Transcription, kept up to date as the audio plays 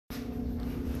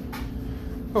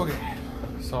Okay,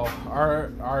 so are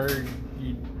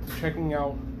you checking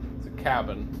out the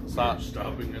cabin? We're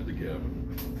stopping at the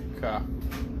cabin. Okay.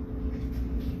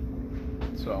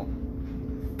 So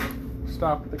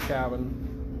stop at the cabin.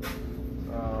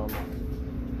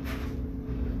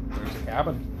 There's a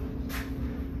cabin.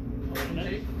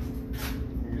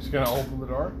 You're just gonna open the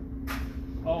door?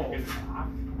 Oh,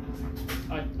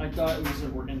 I thought it was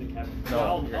that we're in the cabin.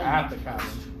 No, you're at the knock cabin.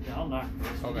 first. Yeah, I'll knock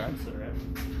first. Okay. Consider it.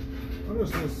 I'm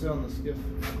just gonna sit on the skiff.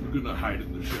 We're gonna hide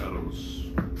in the shadows.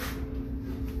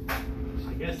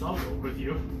 I guess I'll go with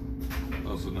you.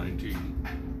 That's a 19.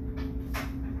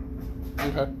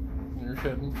 Okay. You're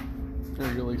kidding. Or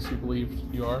at least you believe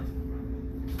you are.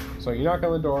 So you knock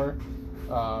on the door.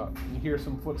 You hear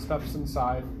some footsteps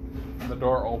inside. And the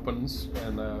door opens,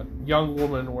 and a young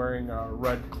woman wearing a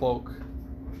red cloak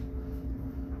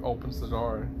opens the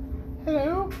door.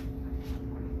 Hello?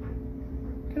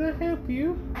 Can I help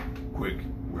you? Quick,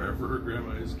 wherever her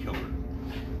grandma is, kill her.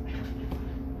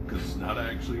 Because it's not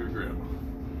actually her grandma.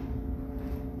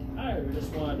 I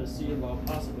just wanted to see about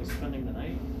possibly spending the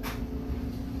night.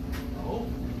 Oh,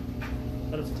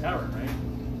 But it's a tavern, right?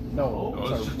 No, Oh,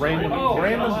 it's it's a just a random,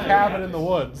 random cabin in the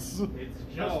woods. it's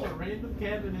just Oh. a random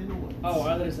cabin in the woods. Oh,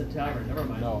 I thought it said tavern. Never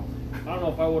mind. No. I don't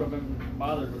know if I would have been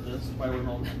bothered with this if I would have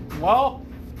known. Well,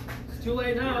 It's too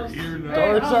late now. We're here now.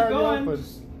 Hey, doors how's it already going? open.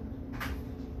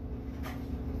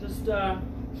 Just,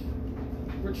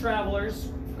 we're travelers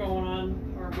going on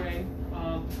our way.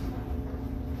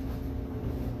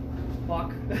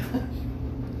 Buck.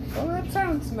 Oh, that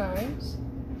sounds nice.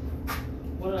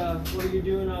 What are you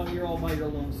doing out here all by your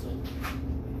lonesome?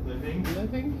 Living.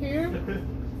 Living here?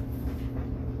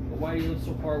 But why do you live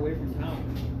so far away from town?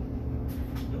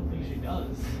 Don't think she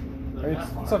does. They're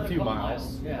It's- not it's far. a few couple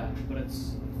miles. Yeah, but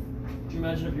it's. Do you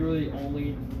imagine if you were the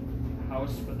only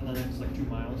house within the next like 2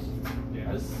 miles?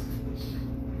 Yes.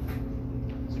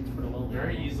 Seems pretty lonely.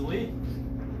 Very easily.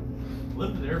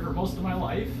 Lived there for most of my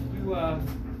life.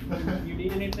 You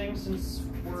need anything since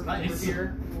we're Nice.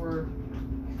 here? We're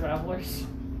travelers.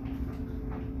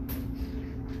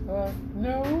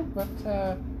 No, but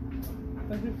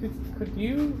could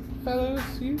you fellows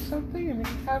use something? I mean,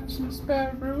 have some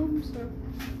spare rooms, or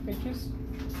I just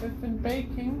have been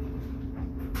baking.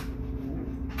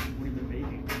 What have you been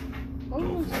baking? Oh,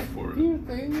 Go there's for a it. few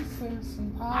things. There's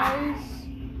some pies,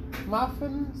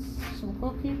 muffins, some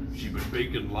cookies. She been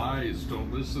baking lies,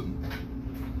 don't listen.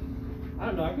 I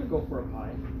don't know. I could go for a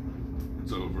pie.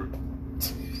 It's over.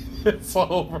 It's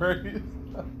over.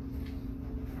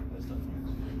 That's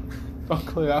definitely.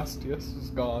 Uncle Astius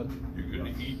is gone. You're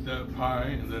gonna eat that pie,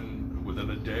 and then within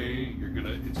a day,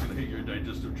 it's gonna hit your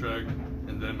digestive tract,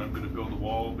 and then I'm gonna build a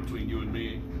wall between you and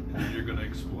me, and then you're gonna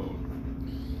explode.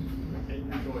 Okay,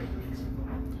 you're going to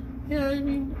explode. Yeah, I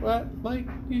mean, what? Like,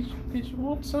 did you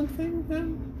want something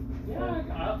then?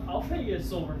 Yeah, I'll pay you a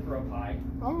silver for a pie.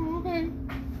 Oh, okay.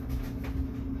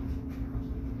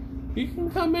 You can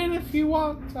come in if you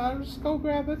want. I'll just go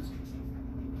grab it.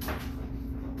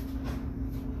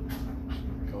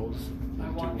 Goes I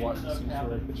into walk what into the seems to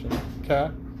cabin. the kitchen. Okay.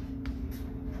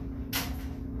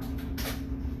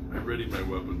 I ready my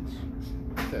weapons.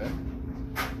 Okay.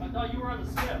 I thought you were on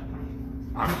the skip.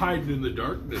 I'm hiding in the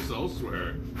darkness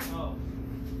elsewhere. Oh.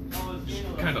 Oh, it's Just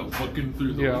Gino. kind of looking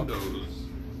through the Yeah. windows.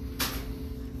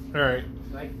 All right.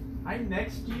 Like, I'm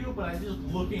next to you, but I'm just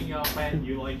looking up at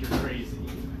you like you're crazy.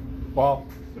 Well,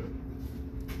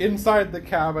 inside the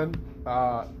cabin,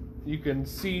 you can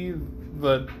see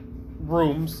the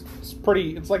rooms.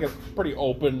 It's like a pretty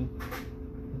open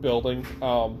building.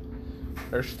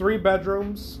 There's 3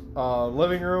 bedrooms,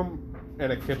 living room,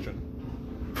 and a kitchen.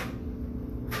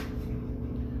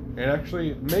 And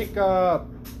actually, I'm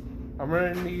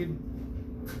gonna need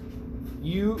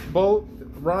you both,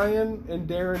 Ryan and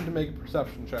Darren, to make a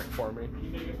perception check for me. Can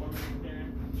you make it for me,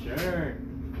 Darren? Sure.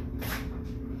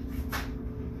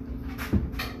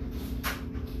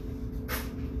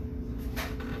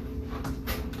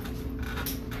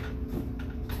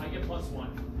 I get +1.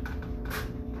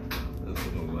 That's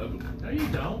an 11. No, you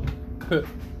don't.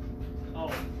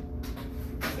 Oh.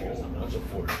 That's a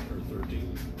 4 or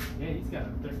 13. Yeah, he's got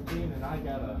a 13 and I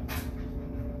got a...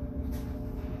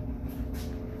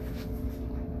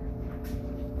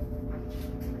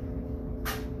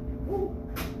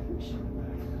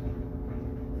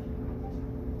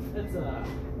 It's a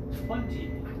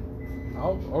 20.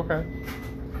 Oh, okay.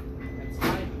 It's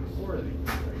high authority.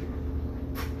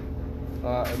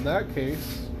 In that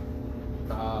case,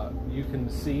 you can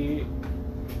see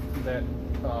that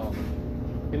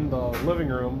in the living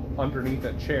room, underneath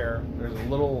that chair, there's a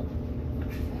little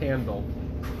handle.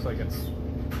 Looks like it's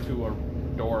to a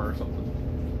door or something.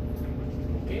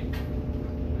 Okay.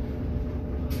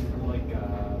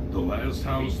 Like The last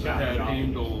house that had Johnny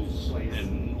handles place.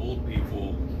 and old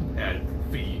people had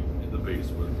feet in the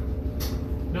basement.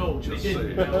 No, Just they didn't.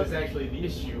 saying. That was actually the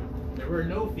issue. There were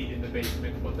no feet in the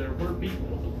basement, but there were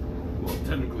people. Well,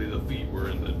 technically the feet were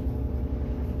in the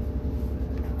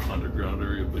underground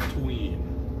area between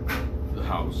the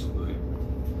house and the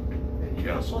And you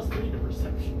got a castle. +3 to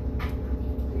perception.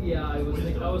 Yeah, I was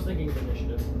Wisdom. thinking of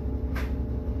initiative.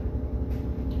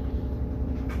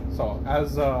 So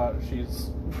as she's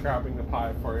grabbing the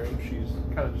pie for you, she's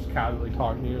kind of just casually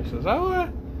talking to you. Says, "Oh,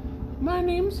 my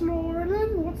name's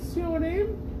Lauren. What's your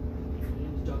name?" My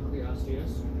name's Doug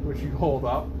Cleostius. Which you hold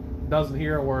up. Doesn't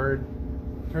hear a word.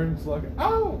 Turns to look.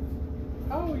 Oh,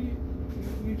 you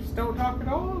just don't talk at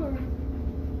all. Or?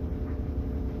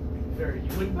 Very. You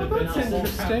wouldn't Well, have been that's on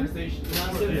this interesting. conversation. Not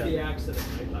before since this. the accident,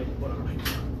 I put on my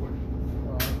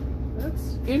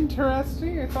That's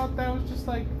interesting. I thought that was just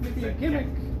like maybe a Is that gimmick.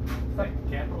 Is that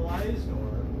capitalized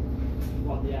or?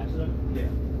 What, the accident? Yeah.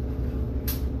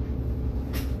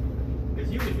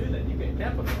 Because you can do that. You can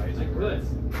capitalize I it. could.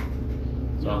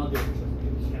 So- No, I'll do it.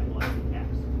 Just capitalize the X.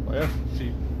 Well, yeah,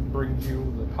 she brings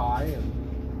you the pie and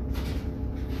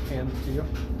hands it to you.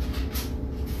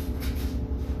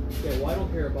 Okay, well, I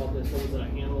don't care about this. What was it, a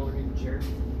handle underneath the chair?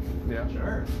 Yeah.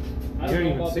 Sure. I You don't know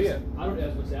even about see this, it. I was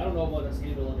gonna say, I don't know about this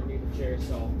handle underneath the chair,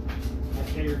 so I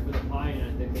pay her for the pie and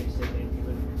I think they say they can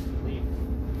leave.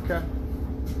 Okay.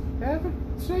 Have a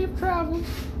safe travels.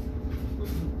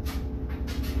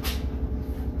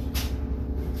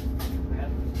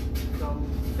 So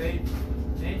stay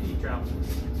anti-travel.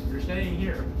 You're staying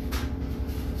here.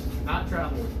 Not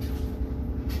traveling.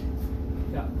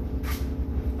 Yeah.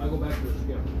 I go back to the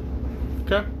skip.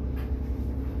 Okay.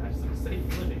 Have some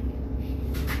safe living.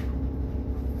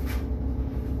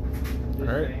 All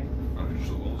right. I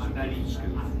just also I'm not put eating the that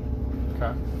skills. pie.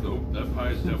 Okay. Nope, that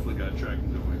pie's definitely got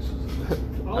tracking devices.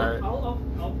 I'll, Alright. I'll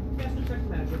cast detect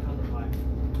magic on the pie.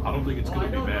 I don't think it's Well, I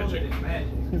gonna don't be know that magic. it's magic.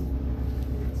 It's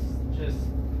just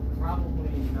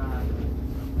probably not.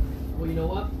 Well, you know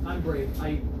what? I'm brave. I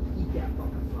eat that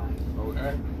fucking pie.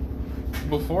 Okay.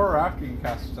 Before or after you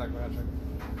cast detect magic?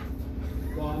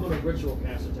 Well, I'm gonna ritual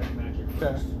cast detect magic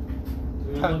Okay. first.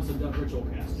 We're gonna run some ritual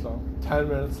cast. So 10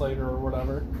 minutes later or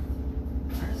whatever.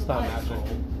 It's not Nice. magic.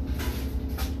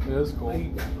 It is I cool.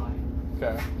 eat that pie.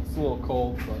 Okay. It's a little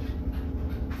cold, but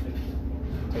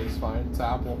tastes fine. It's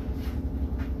apple.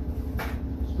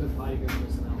 It's good pie. Good for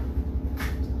the smell.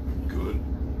 Good.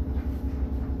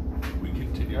 We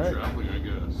continue Alright. traveling, I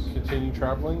guess. Continue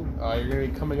traveling. You're going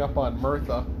to be coming up on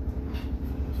Mirtha.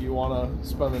 If you want to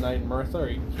spend the night in Mirtha, or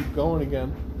you can keep going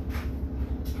again.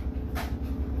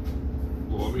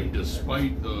 Well, I mean,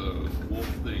 despite the wolf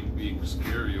thing being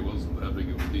scary, it wasn't that big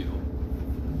of a deal.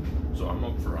 So I'm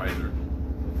up for either.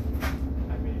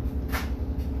 I mean,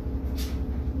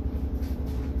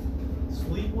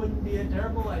 sleep wouldn't be a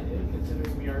terrible idea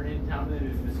considering we are in town and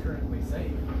it is currently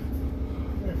safe.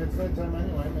 If it's nighttime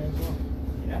anyway, may as well.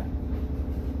 Yeah.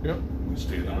 Yep. We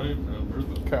stay the night.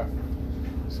 Mirtha. Okay.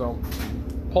 So,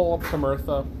 pull up to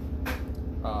Mirtha.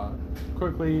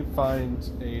 Quickly find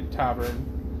a tavern.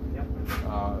 Yep.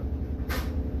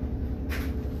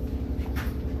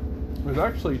 There's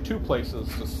actually two places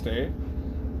to stay.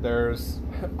 There's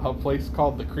a place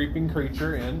called the Creeping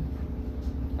Creature Inn,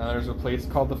 and there's a place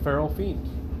called the Feral Fiend,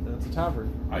 and it's a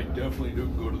tavern. I definitely do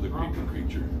go to the creeping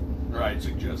creature. Or I'd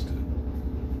suggest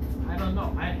it. I don't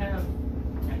know. I have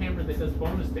a hammer that does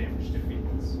bonus damage to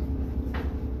fiends.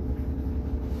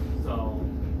 So,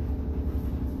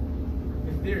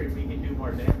 in theory, we can do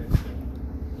more damage.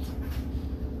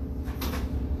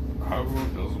 However,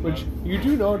 it doesn't Which matter. you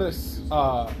do notice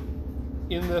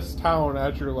in this town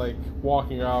as you're like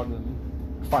walking around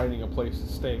and finding a place to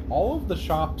stay. All of the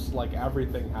shops, like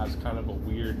everything, has kind of a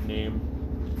weird name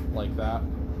like that.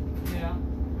 Yeah.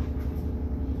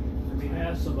 I mean, I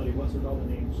asked somebody what's with all the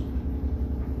names.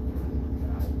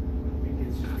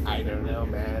 I don't know,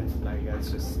 man. Like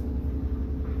that's just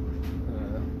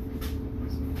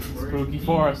spooky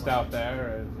forest out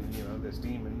there, and you know there's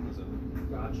demons and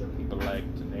Gotcha. people like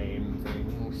to name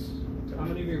things. How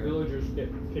many of your villagers get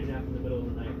kidnapped in the middle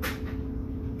of the night?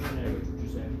 On average, would you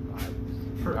say?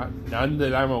 None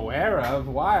that I'm aware of.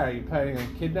 Why are you planning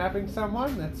on kidnapping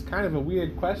someone? That's kind of a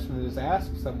weird question to just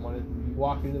ask someone if you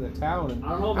walk into the town and I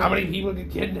don't know, how man. many people get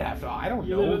kidnapped. Oh, I don't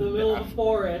You know. live in the middle of the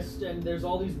forest, and there's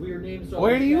all these weird names.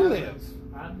 Where do you live?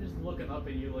 I'm just looking up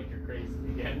at you like you're crazy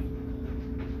again.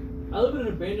 I live in an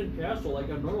abandoned castle like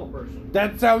a normal person.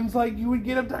 That sounds like you would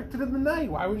get abducted in the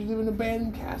night. Why would you live in an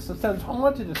abandoned castle? That sounds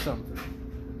haunted or something.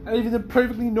 I live in a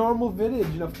perfectly normal village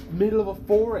in the middle of a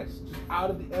forest, just out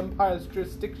of the Empire's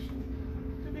jurisdiction.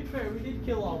 To be fair, we did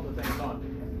kill all the things on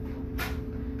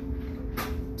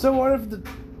So what if the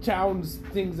town's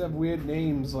things have weird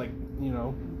names like, you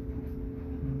know,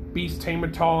 Beast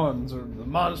Tamatons or the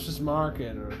Monstrous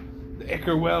Market or the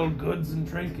Ickerwell Goods and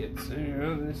Trinkets? You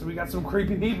know, so we got some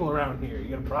creepy people around here. You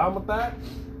got a problem with that?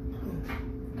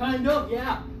 Kind of,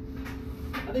 yeah.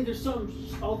 I think there's some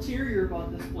ulterior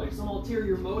about this place, some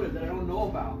ulterior motive that I don't know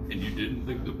about. And you didn't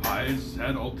think the pies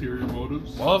had ulterior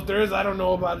motives? Well, if there is, I don't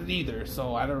know about it either.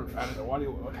 So I don't know.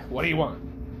 What do you want?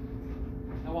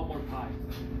 I want more pie.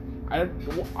 I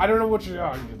don't know what you're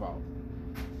talking about.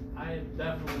 I am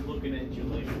definitely looking at you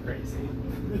like you're crazy.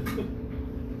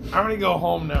 I'm gonna go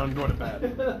home now and go to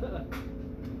bed.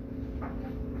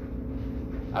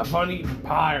 Have fun eating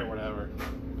pie or whatever.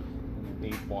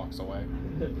 He walks away.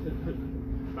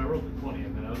 I rolled a 20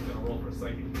 and then I was gonna roll for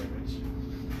psychic damage.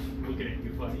 Looking at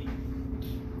you funny.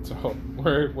 So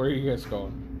where are you guys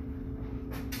going?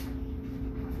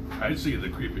 I see the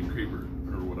creeping creeper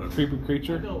or whatever. Creeping I'll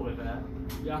creature? go with that.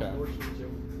 Yeah, Okay. that works for me too.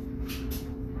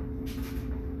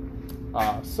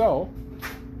 So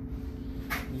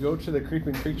you go to the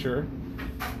creeping creature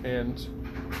and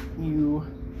you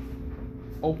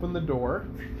open the door.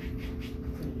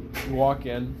 You walk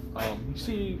in. You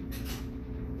see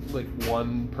like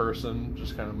one person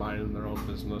just kind of minding their own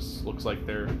business. Looks like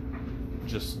they're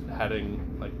just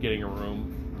getting a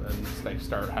room, and they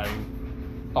start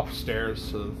heading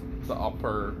upstairs to the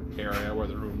upper area where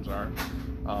the rooms are.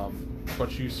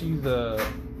 But you see the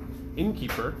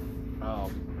innkeeper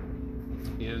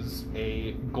is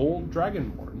a gold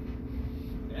dragonborn.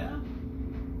 Yeah?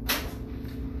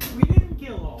 We didn't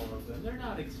kill all of them. They're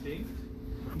not extinct.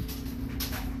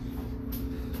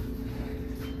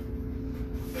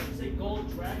 Did you say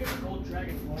gold dragon or gold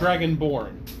dragon?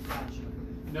 Dragonborn. Gotcha.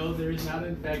 No, there is not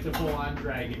in fact a full-on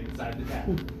dragon inside the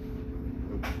town.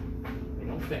 They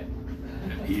don't fit.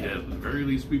 He'd at the very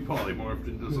least be polymorphed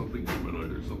into something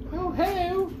humanoid or something. Oh,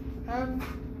 hello.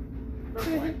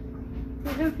 Can I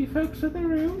help you folks with the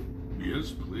room?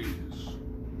 Yes, please.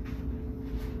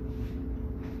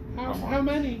 How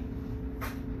many?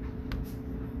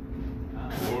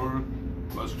 Or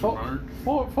question mark?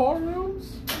 Four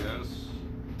rooms? Yes.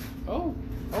 Oh,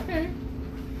 okay.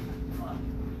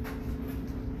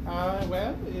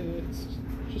 Well, it's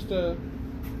just a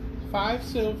 5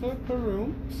 silver per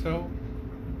room, so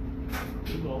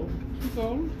 2 gold. 2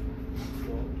 gold.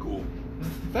 Cool.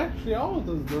 It's actually all of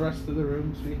the rest of the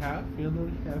rooms we have. We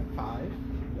only have 5.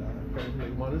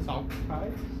 Apparently one is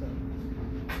occupied.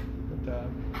 So,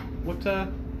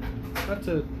 not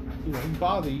to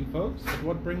bother you folks, but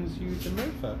what brings you to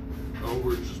Mertha? Oh,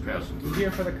 we're just passing You through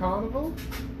here for the carnival?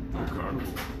 the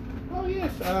carnival. Oh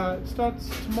yes, it starts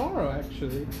tomorrow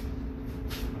actually.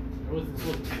 There wasn't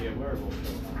supposed to be a werewolf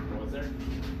show up, was there? Is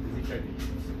he trying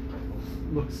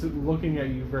to Looking at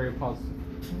you very positive.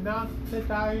 Not that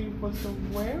I was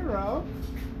aware of.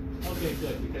 Okay,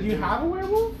 good. Because Do you have a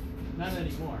werewolf? Not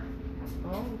anymore.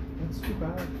 Oh, that's too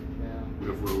bad. Yeah. We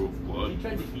have werewolf He blood.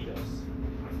 tried to eat us.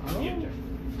 Oh. He objected.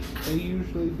 They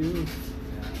usually do.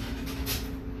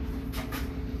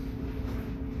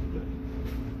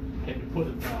 Had to put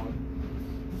it down.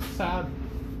 Sad.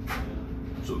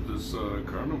 So this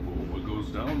carnival, what goes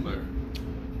down there?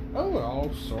 Oh,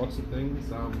 all sorts of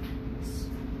things.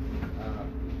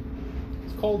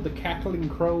 It's called the Cackling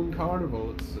Crone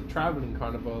Carnival. It's a traveling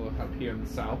carnival out here in the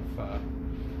south.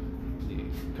 You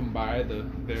come by the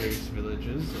various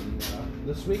villages, and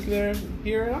this week they're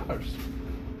here at ours.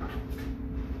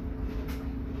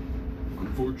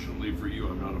 Unfortunately for you,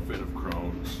 I'm not a fan of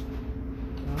crones.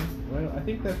 Well, I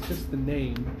think that's just the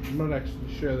name. I'm not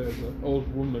actually sure there's an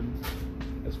old woman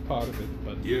as part of it,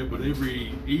 but Yeah, but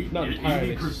every Not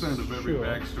entirely 80% of every sure.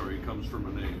 backstory comes from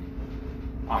a name.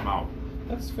 I'm out.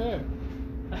 that's fair.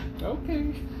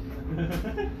 Okay.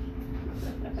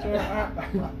 So,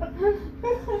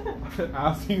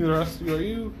 asking the rest of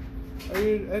you, are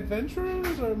you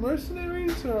adventurers or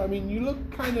mercenaries? Or, I mean, you look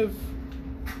kind of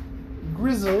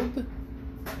grizzled.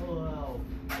 Well,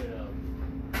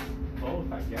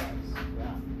 both, I guess.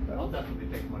 Yeah. I'll definitely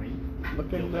take money.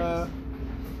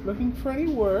 Looking for any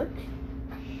work.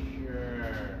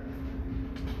 Sure.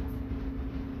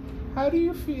 How do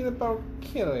you feel about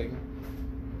killing?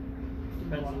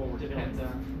 Depends on what we're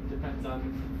depends on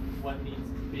what needs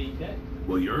being dead.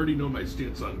 Well, you already know my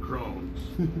stance on crones.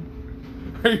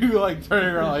 Are you like turning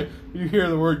around like you hear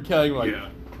the word killing like Yeah.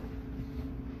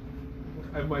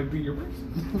 I might be your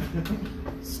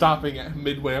person. Stopping at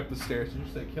midway up the stairs, did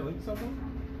you say killing someone?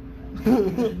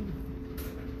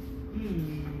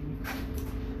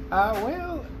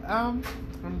 I'm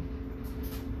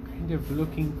kind of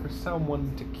looking for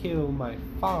someone to kill my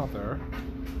father.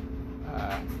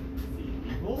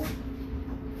 Evil?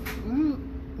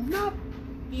 Not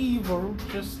evil,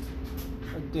 just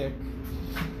a dick.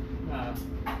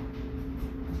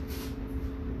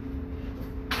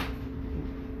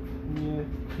 Yeah,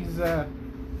 he's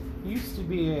used to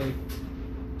be a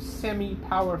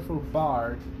semi-powerful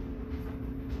bard.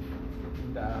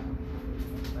 And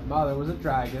my mother was a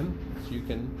dragon, so you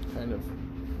can kind of,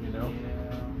 you know.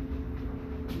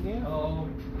 Yeah. Oh,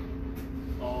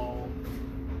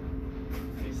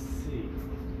 I see.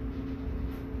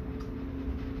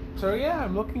 So yeah,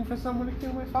 I'm looking for someone to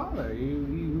kill my father.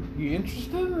 You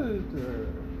interested? Or?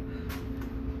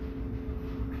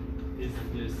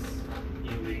 Isn't this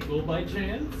illegal by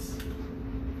chance?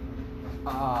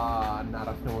 Not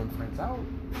if no one finds out.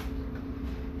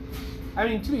 I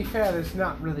mean, to be fair, there's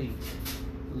not really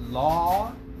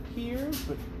law here,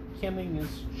 but killing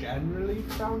is generally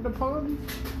frowned upon.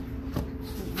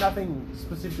 Nothing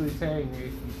specifically saying if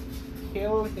you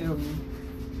kill him,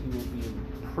 he will be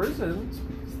imprisoned,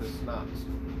 because there's not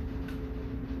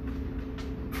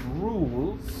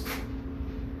rules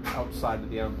outside of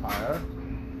the Empire.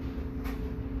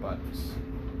 But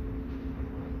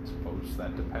I suppose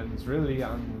that depends really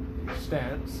on your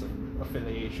stance and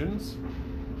affiliations.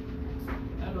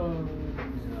 I don't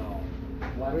know.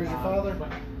 Where's your father?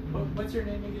 What's your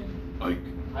name again? Ike.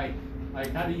 Ike,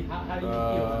 how do you feel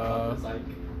about this, Ike?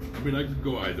 I mean, I could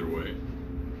go either way.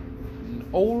 An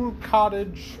old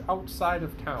cottage outside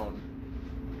of town.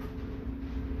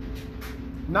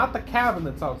 Not the cabin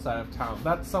that's outside of town.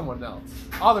 That's someone else.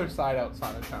 Other side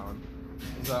outside of town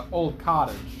is an old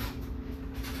cottage.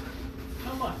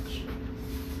 How much?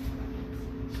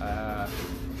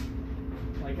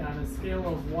 Like on a scale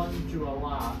of 1 to a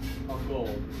lot of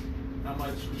gold, how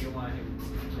much do you want him to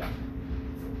check?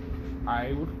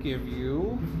 I would give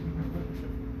you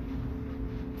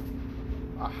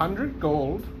 100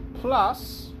 gold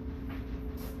plus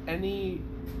any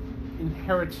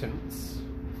inheritance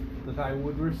that I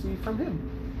would receive from him.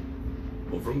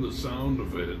 Well, from the sound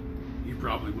of it, he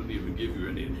probably wouldn't even give you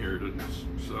any inheritance.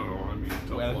 So, I mean,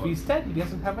 tough Well, if luck. he's dead, he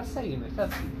doesn't have a say in it,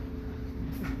 does he?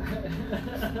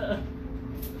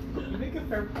 You make a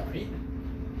fair point.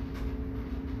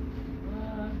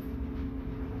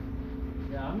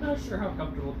 Yeah, I'm not sure how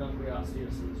comfortable Dunkliostius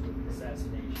is with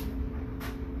assassination.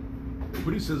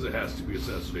 But he says it has to be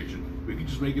assassination. We could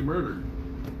just make it murder.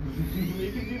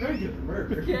 It could be regular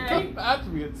murder. It doesn't have to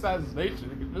be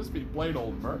assassination. It could just be plain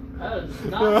old murder. That does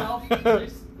not help.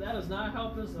 That does not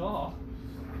help us at all.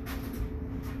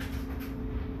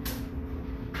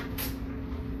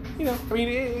 You know, I mean,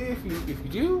 if you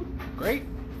do, great.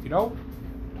 If you don't,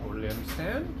 totally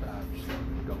understand. Just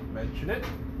don't mention it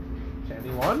to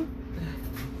anyone.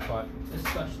 But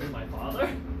Especially my father.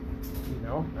 you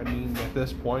know, I mean, at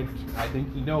this point, I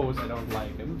think he knows I don't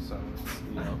like him. So it's,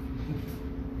 you know.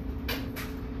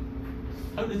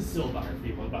 How does Silvar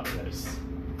feel about this?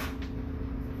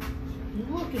 You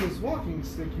look at his walking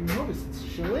stick, you notice it's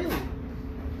shillelagh.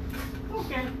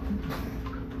 Okay.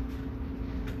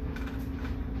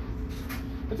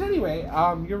 But anyway,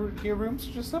 your room's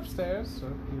just upstairs, so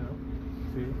you know,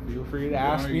 feel free to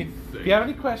ask me if you have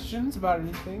any questions about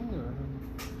anything or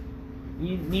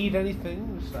need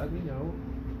anything. Just let me know.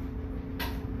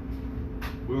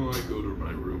 Will I go to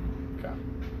my room? Okay.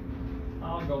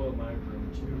 I'll go with my room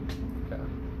too. Okay.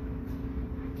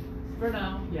 For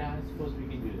now, yeah, I suppose we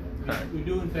can do that. Alright. We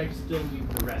do, in fact, still need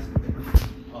the rest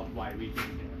of why we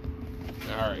came here.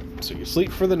 All right. So you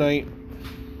sleep for the night.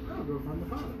 I'll go find the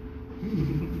father.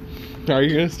 Are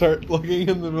you gonna start looking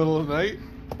in the middle of the night?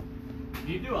 If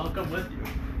you do, I'll come with you.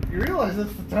 You realize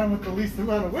that's the time with the least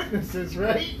amount of witnesses,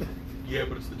 right? Yeah,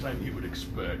 but it's the time he would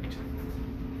expect.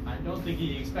 I don't think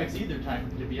he expects either time,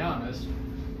 to be honest.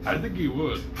 I think he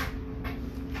would.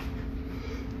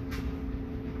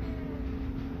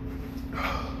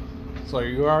 So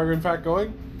you are in fact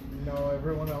going? No,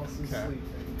 everyone else is Okay. sleeping.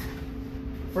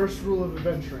 First rule of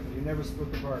adventuring, you never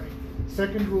split the party.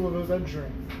 Second rule of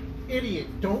adventuring, idiot,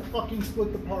 don't fucking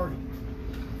split the party.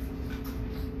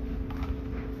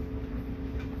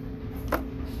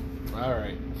 All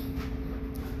right.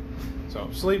 So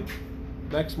sleep.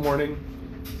 Next morning,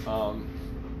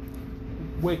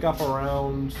 wake up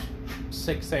around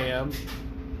 6 a.m.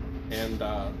 and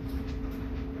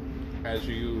as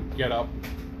you get up,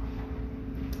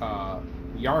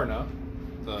 Yorna,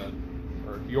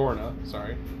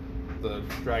 sorry, the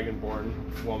dragonborn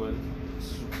woman,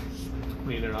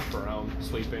 cleaning up around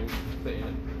sleeping the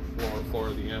inn, floor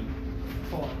of the inn.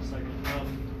 Hold on a second.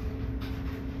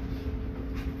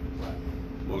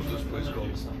 What was this place I'm gonna called?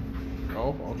 do something.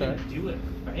 Oh, okay. Do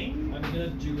it, bang. I'm gonna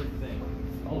do a thing.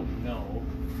 Oh no.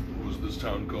 What was this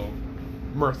town called?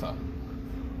 Mirtha.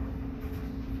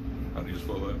 How do you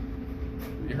spell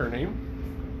that? Her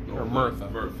name? No, Or Mirtha.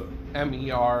 Mirtha.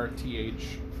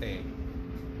 Mertha.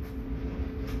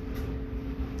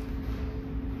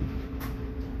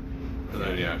 And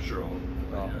then, yeah, sure.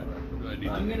 Oh, I need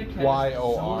I'm to- gonna cast Yorna.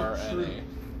 Zone of Truth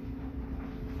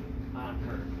on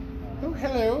her. Oh,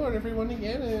 hello, everyone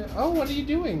again. Oh, what are you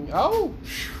doing? Oh!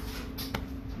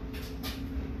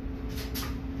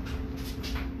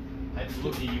 I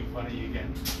look at you funny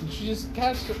again. Did you just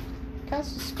cast a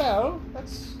spell?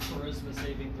 That's Charisma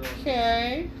saving throw.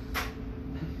 okay.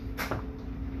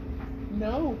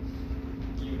 No.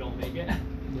 You don't make it.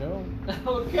 No.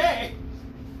 Okay.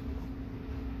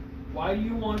 Why do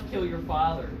you want to kill your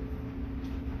father?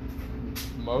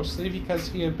 Mostly because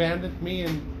he abandoned me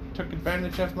and took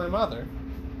advantage of my mother.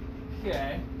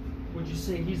 Okay. Would you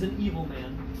say he's an evil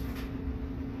man?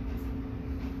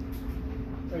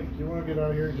 Hey, you want to get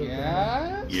out of here? and get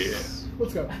Yes? Yeah.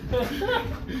 Let's go.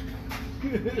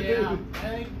 Yeah, I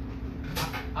think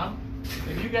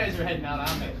if you guys are heading out,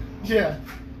 I'm heading. Yeah.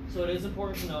 So it is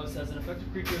important to know, it says an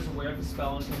effective creature is aware of the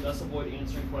spell and can thus avoid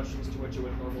answering questions to which it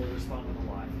would normally respond with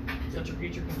a lie. Such a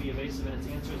creature can be evasive in its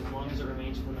answers as long as it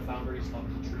remains within the boundaries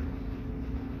of the truth.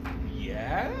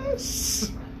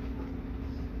 Yes?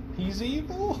 He's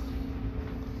evil?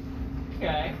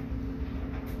 Okay.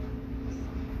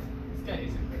 This guy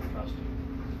isn't very trusting.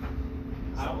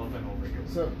 I I don't- love him over here.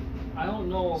 So, I don't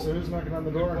know. so who's knocking on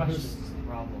the Good door and question who's is the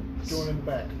problem. going in the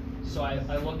back? So I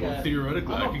look Well, at.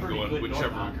 theoretically, I'm a I can pretty go in good door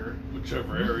knocker.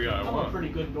 whichever area I I'm want. a pretty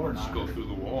good door Just knocker. go through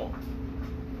the wall.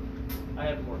 I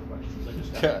have more questions. I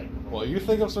just gotta Okay. think of them. Well, you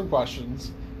think of some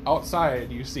questions.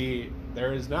 Outside, you see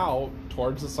there is now,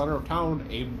 towards the center of town,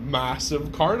 a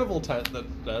massive carnival tent that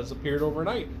has appeared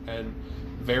overnight. And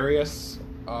various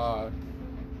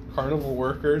carnival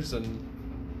workers and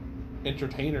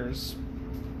entertainers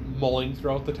mulling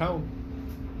throughout the town.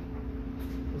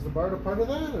 Was the bard a part of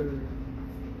that, or?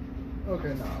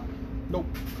 Okay, nah. Nope.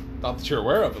 Not that you're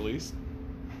aware of, at least.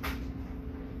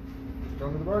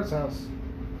 Going to the bard's house.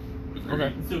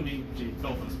 Okay. Assuming she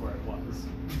told us where it was.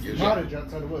 Yes. Cottage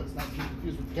outside the woods, not to be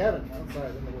confused with the cabin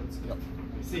outside in the woods. Yep.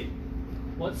 I see.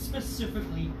 What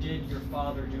specifically did your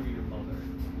father do to your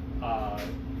mother?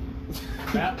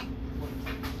 That.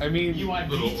 I mean, You want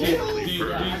Little details? overly Do-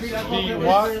 furry. I mean, I do thought you that was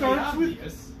want- fairly Starts with-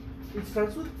 obvious. It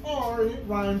starts with R and it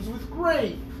rhymes with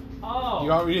great. Oh. you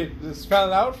want me to spell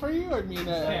it out for you? I mean,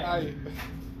 Yeah.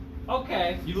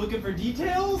 Okay. You looking for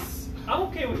details? I'm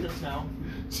okay with this now.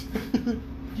 Did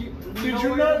know you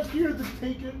where- not hear the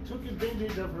took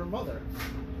advantage of her mother?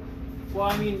 Well,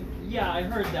 I mean, yeah, I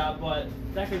heard that, but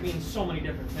that could mean so many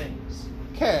different things.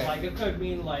 Okay. Like, it could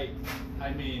mean, like,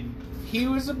 I mean, He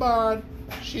was a bard,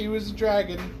 she was a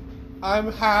dragon.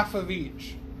 I'm half of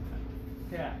each.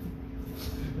 okay.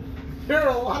 There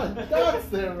are a lot of dots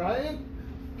there, Ryan.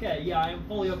 Okay, yeah, I am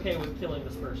fully okay with killing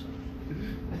this person.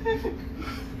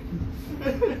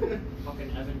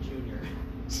 Fucking Evan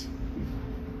Jr.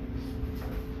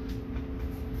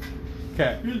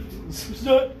 Okay. It's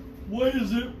not. Why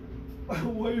is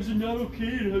it not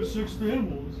okay to have sex with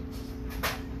animals?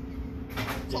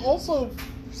 It's also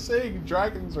saying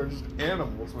dragons are just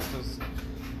animals, which is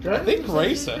Dragons think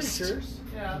are sentient racist. creatures.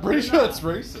 yeah. pretty they're sure not. that's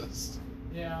racist.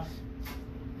 Yeah.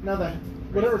 Now that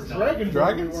whatever Racist. dragon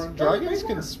Dragons, we were, dragons they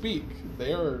can were. speak.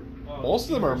 They are. Oh, Most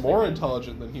of them are humans, more they can-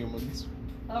 intelligent than humans.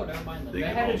 Oh, never mind then. They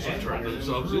had can an also turn empire that was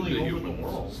themselves really into over the humans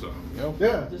world. and stuff. Yep.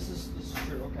 Yeah. This is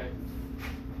true. Okay.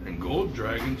 And gold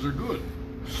dragons are good,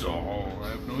 so I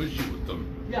have no issue with them.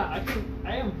 Yeah,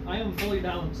 I am fully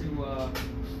down to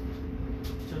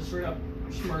straight up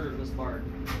murder this bard.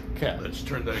 Okay. Let's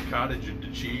turn that cottage into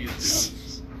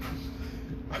cheese,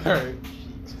 All right.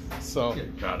 So,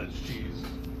 dude. Cottage cheese.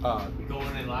 We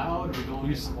going in loud or we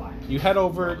going in quiet? you head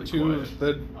over Probably to quiet.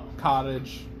 the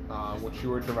cottage, which you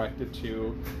were directed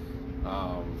to.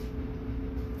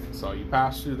 So you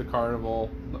pass through the carnival,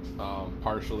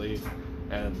 partially,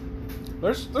 and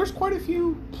there's quite a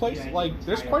few places.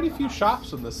 There's quite a few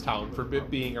shops in this town for it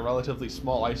being a relatively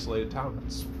small, isolated town.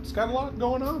 It's got a lot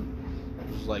going on.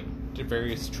 There's like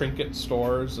various trinket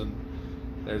stores, and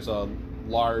there's a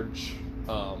large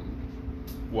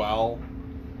well.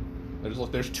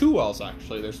 There's two wells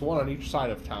actually. There's one on each side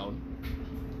of town.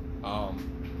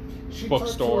 She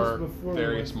Bookstore, talked to us before we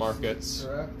various went, markets.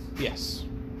 Correct. Yes,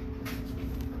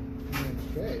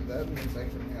 Okay, that means I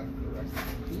can have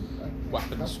correct.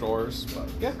 weapon stores, but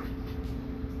yeah,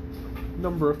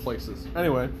 number of places.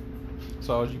 Anyway,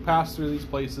 so as you pass through these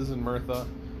places in Mirtha,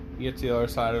 you get to the other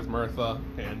side of Mirtha,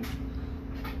 and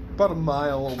about a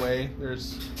mile away,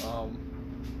 there's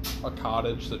a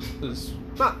cottage that is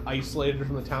not isolated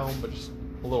from the town, but just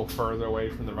a little further away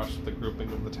from the rest of the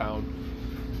grouping of the town.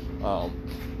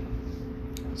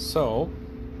 So,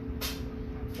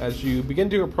 as you begin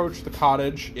to approach the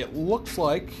cottage, it looks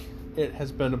like it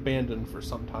has been abandoned for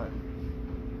some time.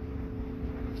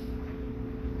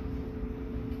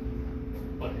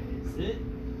 But is it?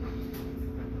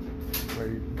 Are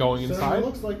you going Certainly inside?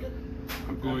 looks like it.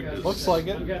 I'm going to Looks like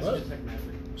it. I'm guessing What? detect magic.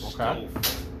 stealth.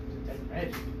 Detect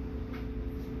magic.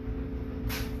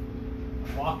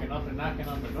 I'm walking up and knocking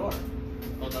on the door.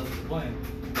 Oh, that's the plan.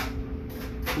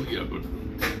 Well, yeah, but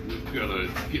we've got to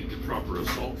get the proper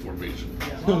assault formation.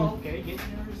 Yeah, well, okay, get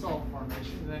in your assault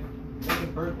formation, then make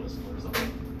a bird whistle or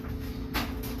something.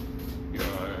 Yeah,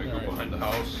 I go Alright. behind the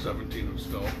house, 17 of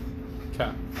stealth,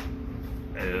 Okay.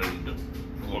 and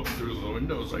look through the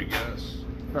windows, I guess.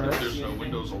 Alright. If there's no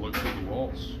windows, I'll look through the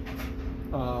walls.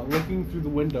 Looking through the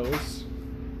windows,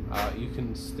 you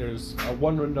can. There's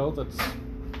one window that's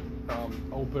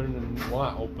open and well,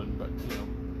 not open, but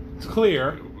it's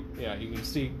clear. Yeah, you can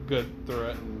see good through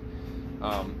it, and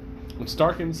it's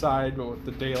dark inside. But with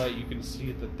the daylight, you can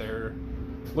see that there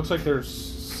looks like there's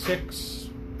 6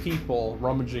 people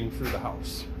rummaging through the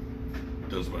house.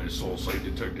 Does my soul sight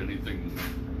detect anything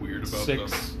weird about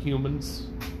 6 them? humans.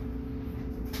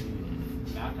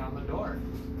 Knock on the door.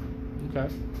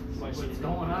 Okay. What's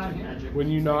going on here? Magic. When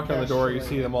you knock on the door, you Cast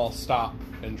see them all stop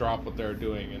and drop what they're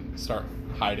doing and start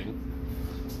hiding.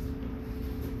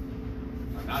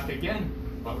 I knock again,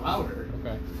 but louder.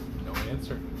 Okay. No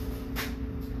answer.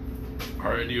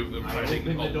 Are any of them I hiding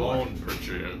open the door. alone,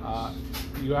 perchance?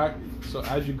 So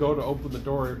as you go to open the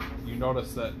door, you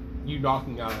notice that you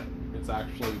knocking on it, it's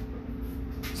actually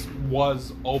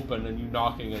was open, and you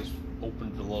knocking has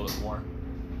opened a little bit more.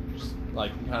 Just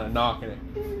like kind of knocking it.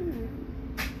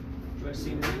 Do I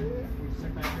see anything?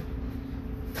 Detect magic?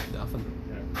 Nothing.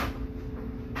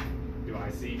 Do I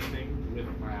see anything with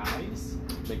my eyes?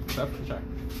 Make a perception check.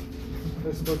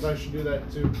 I suppose I should do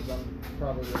that too, because I'm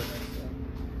probably right next to him.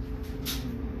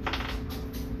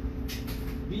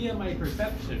 Via my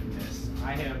perceptiveness,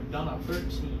 I have done a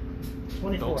 13.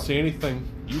 24. Don't see anything.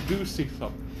 You do see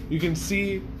something. You can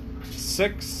see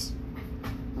 6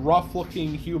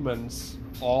 rough-looking humans,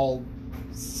 all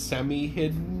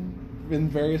semi-hidden in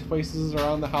various places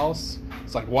around the house.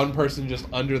 It's like one person just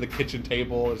under the kitchen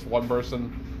table. There's one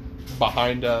person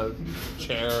behind a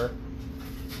chair.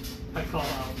 I call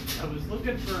out. I was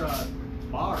looking for a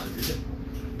bard.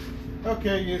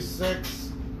 Okay, you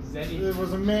 6. Zenny. There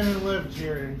was a man who lived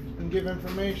here. You can give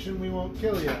information, we won't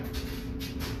kill you.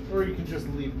 Or you can just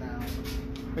leave now.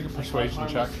 Make a persuasion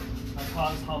check. I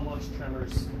caused how much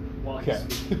tremors while he's Okay.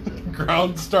 speaking.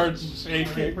 Ground starts Okay,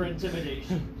 for shaking.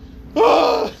 intimidation.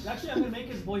 Ah! Actually, I'm gonna make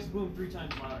his voice boom 3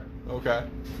 times louder. Okay.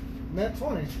 Net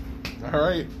 20. All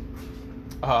right.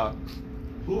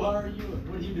 Who are you?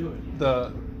 What are you doing?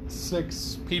 The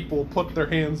 6 people put their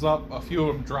hands up. A few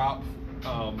of them drop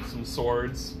some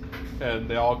swords, and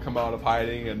they all come out of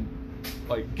hiding and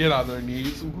like get on their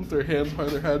knees and put their hands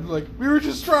behind their head, like, we were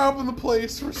just robbing the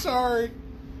place. We're sorry.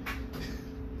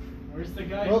 Where's the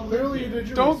guy? Well, who clearly lived you here? did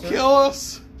your Don't research. kill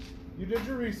us. You did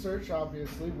your research,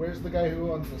 obviously. Where's the guy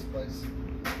who owns this place?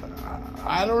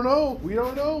 I don't know. We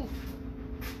don't know.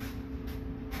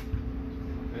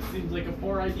 It seems like a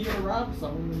poor idea to rob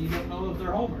someone when you don't know if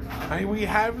they're home or not. We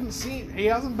haven't seen. He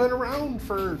hasn't been around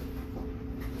for a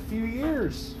few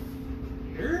years.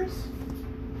 Years?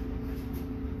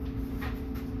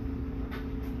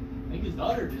 I think his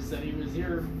daughter just said he was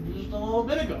here just a little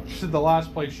bit ago. The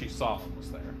last place she saw him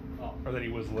was there, Oh. or that he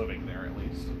was living there at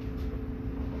least.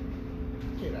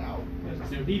 Get out.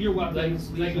 So Leave your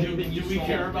weapons. Leave anything you do we stole,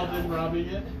 care get about them out. robbing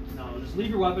it? No, just leave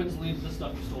your weapons, leave the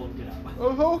stuff you stole, and get out.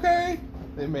 Oh, okay.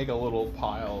 They make a little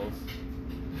pile of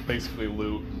basically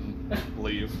loot and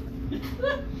leave.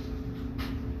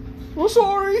 We're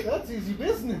sorry. That's easy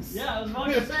business. Yeah, I was about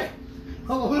to say.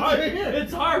 Oh, look at here.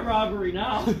 It's our robbery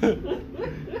now.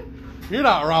 You're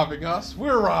not robbing us.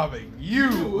 We're robbing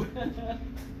you.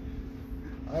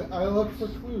 I look for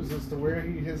clues as to where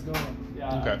he has gone.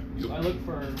 Yeah. Okay. So I look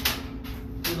through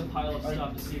the pile of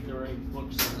stuff to see if there are any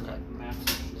books or like maps and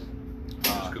shit.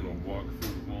 I'm just gonna walk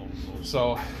through the walls.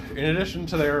 So, in addition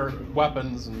to their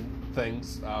weapons and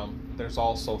things, there's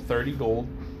also 30 gold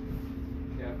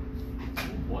Yeah.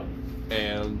 What?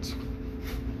 and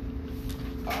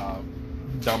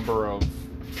number of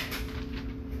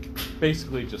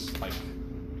basically just like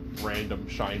random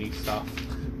shiny stuff.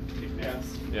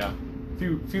 Yes. Yeah,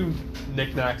 few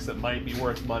knickknacks that might be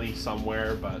worth money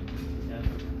somewhere, but Yeah.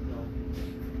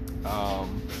 So,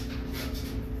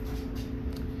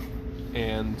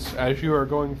 And as you are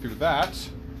going through that,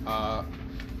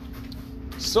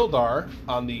 Sildar,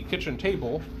 on the kitchen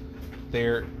table,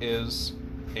 there is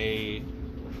a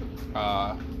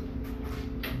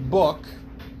book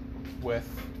with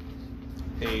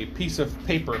a piece of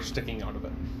paper sticking out of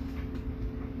it.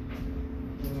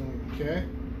 Okay.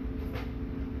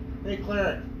 Hey,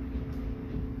 cleric.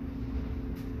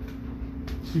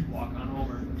 Walk on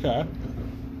over. Okay.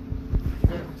 You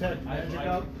gonna protect magic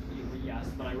up? Yes,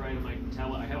 but I write in my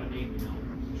talent. I have a name,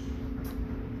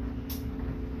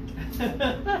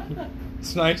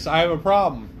 It's nice. I have a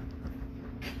problem.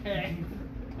 Okay.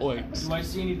 Wait. Do I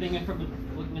see anything from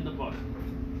looking at the book?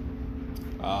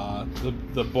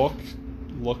 The book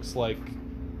looks like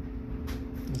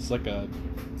it's like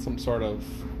some sort of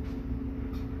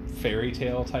fairy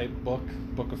tale type book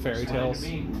of fairy tales.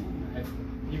 He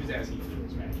was asking if it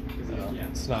was magic. 'Cause Yeah.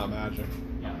 It's not magic.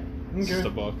 Yeah. It's just a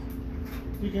Okay. book.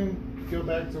 You can go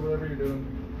back to whatever you're doing.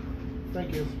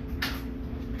 Thank you.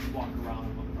 Walk around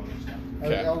and look for other stuff.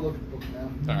 Okay. I'll look at the book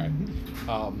now. All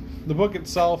right. The book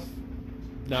itself,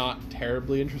 not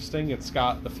terribly interesting. It's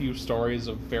got a few stories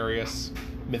of various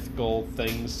mythical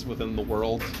things within the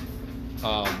world.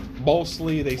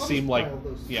 Mostly they I'll seem just like file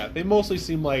those. they mostly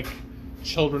seem like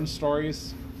children's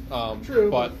stories. True,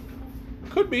 but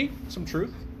could be some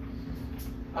truth.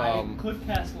 I could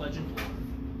cast Legend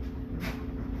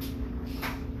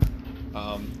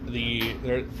Lore.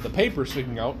 The paper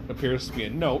sticking out appears to be a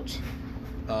note.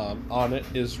 On it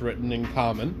is written in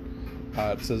common.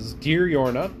 It says, "Dear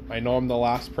Yorna, I know I'm the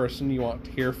last person you want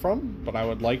to hear from, but I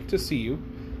would like to see you.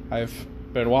 I've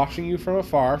been watching you from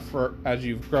afar as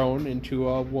you've grown into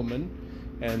a woman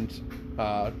and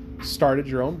started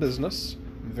your own business.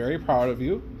 I'm very proud of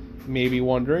you. You may be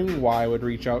wondering why I would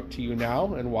reach out to you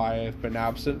now and why I've been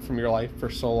absent from your life for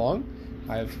so long.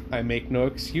 I make no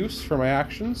excuse for my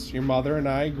actions. Your mother and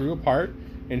I grew apart,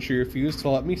 and she refused to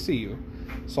let me see you.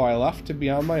 So I left to be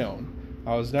on my own.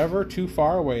 I was never too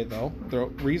far away, though. The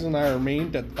reason I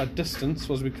remained at a distance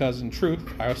was because, in truth,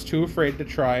 I was too afraid to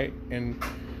try and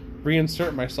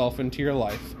reinsert myself into your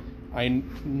life. I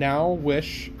now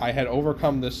wish I had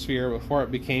overcome this fear before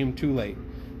it became too late.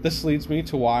 This leads me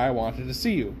to why I wanted to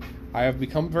see you. I have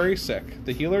become very sick.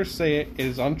 The healers say it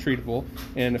is untreatable,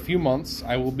 and in a few months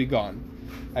I will be gone.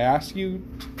 I ask you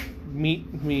to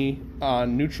meet me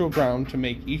on neutral ground to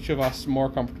make each of us more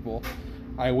comfortable.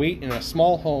 I wait in a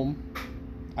small home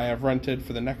I have rented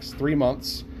for the next 3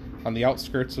 months on the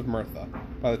outskirts of Mirtha.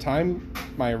 By the time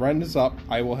my rent is up,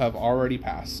 I will have already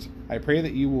passed. I pray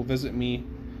that you will visit me.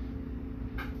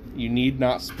 You need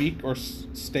not speak or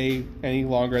stay any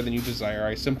longer than you desire.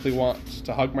 I simply want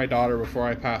to hug my daughter before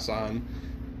I pass on.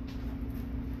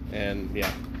 And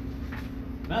yeah,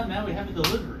 Now we have a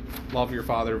delivery. love your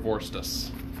father,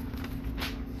 Vorstus."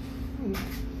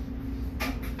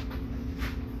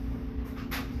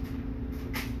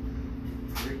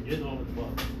 You're the one with the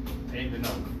book. And the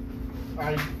note.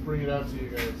 I bring it out to you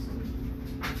guys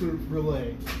to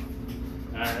relay.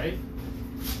 Alright.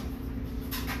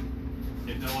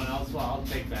 If no one else will, I'll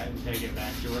take that and take it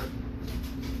back to her.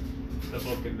 The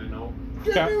book and the note.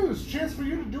 Good Okay. news! Chance for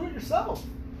you to do it yourself.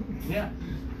 Yeah,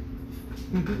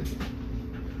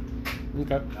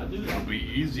 Okay. I'll do It'll that. be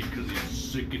easy because he's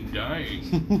sick and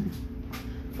dying.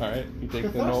 Alright, you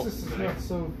take the note. Catharsis is not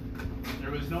so.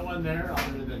 There was no one there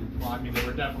other than, well, I mean, there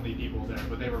were definitely people there,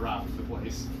 but they were robbing the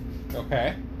place.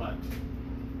 Okay. But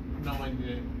no one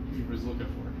he was looking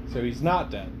for. So he's not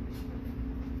dead.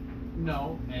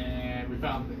 No, and we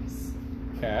found this.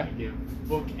 Okay. I give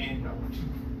book and note.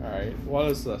 Alright, what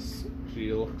is this?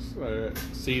 She looks,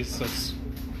 sees this,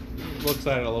 looks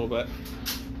at it a little bit.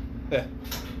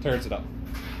 Turns it up.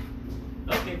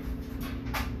 Okay.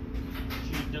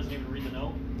 She doesn't even read the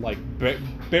note. Like,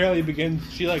 barely begins,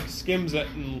 she like skims it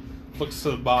and looks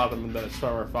to the bottom and then it's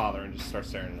from her father and just starts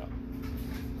staring it up.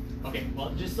 Okay,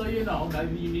 well, just so you know, not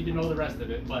that you need to know the rest of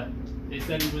it, but they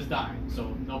said he was dying,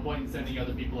 so no point in sending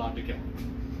other people out to kill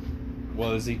him.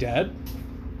 Well, is he dead?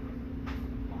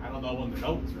 I don't know when the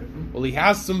note was written. Well, he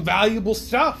has some valuable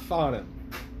stuff on him.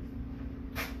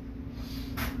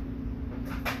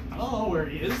 I don't know where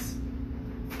he is.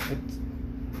 It's,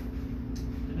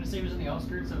 Didn't it say he was in the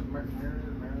outskirts of it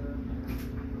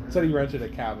said he rented a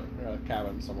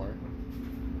cabin somewhere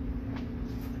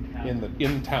in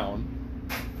town.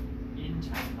 In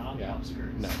town, not on the Yeah.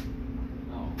 outskirts. No.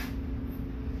 Oh.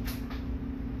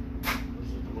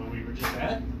 Was it the one we were just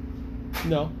at?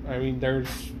 No, I mean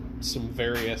there's some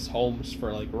various homes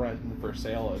for like rent and for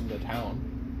sale in the town,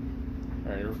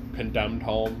 or condemned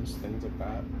homes, things like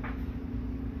that.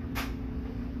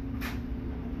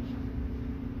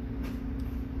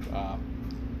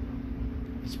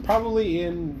 It's probably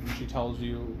in, she tells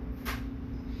you,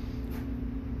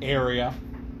 area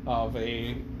of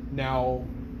a now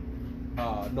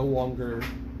no longer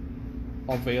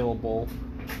available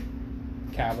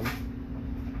cabin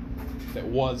that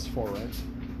was for rent.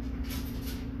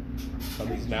 But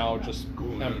is now just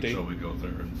Cool. empty. Shall we go there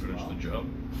and finish the job?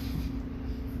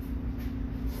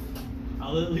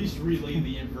 I'll at least relay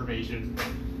the information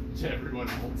to everyone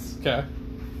else. Okay.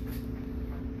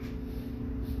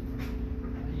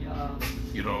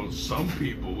 You know, some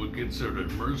people would consider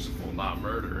it merciful, not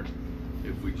murder,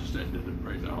 if we just ended it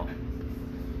right now.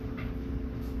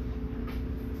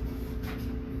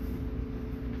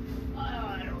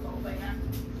 I don't know, man.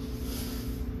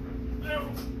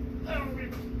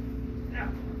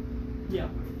 Yeah.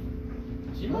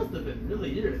 She must have been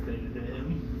really irritated at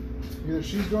him. Either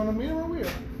she's going to meet him or we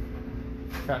are.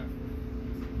 Okay.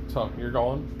 So you're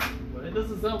going. But it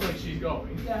doesn't sound like she's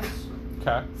going. Yes.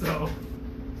 Okay. So,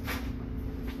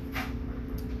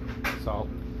 So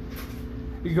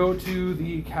you go to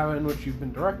the cabin which you've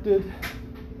been directed.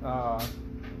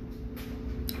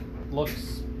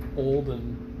 Looks old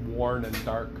and worn and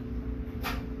dark.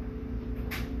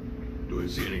 Do I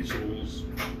see any souls?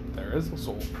 There is a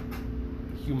soul.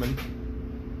 Human.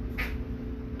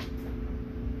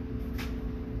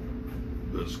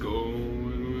 Let's go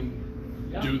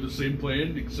and Yeah. do the same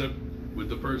plan, except with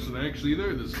the person actually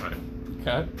there this time.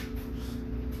 Okay.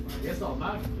 I guess I'll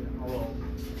knock you. Although,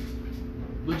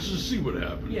 Let's just see what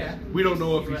happens. Yeah. We don't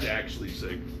know if Right. he's actually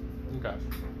sick. Okay.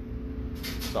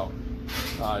 So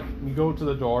you go to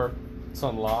the door. It's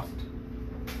unlocked.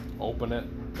 Open it.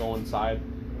 Go inside.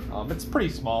 It's pretty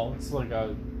small. It's like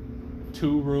a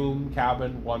 2-room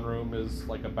cabin. One room is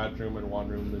like a bedroom, and one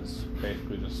room is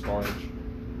basically just storage.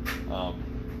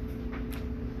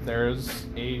 There's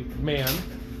a man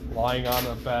lying on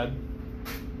a bed.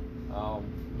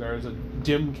 There's a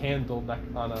dim candle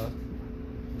on a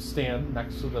stand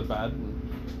next to the bed.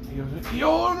 And he goes,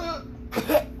 Fiona!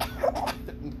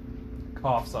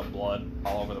 Coughs up blood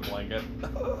all over the blanket.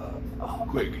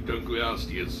 Quick,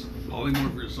 Dunkley-Ostius,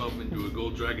 polymorph yourself into a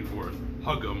gold dragonborn,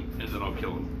 hug him, and then I'll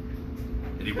kill him.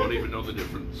 And he won't even know the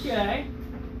difference. Okay.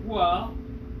 Well,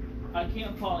 I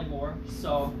can't polymorph,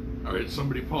 so Alright,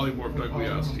 somebody polymorph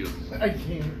Dunkley-Ostius. I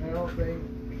can't. I don't think.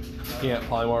 Can't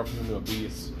polymorph into a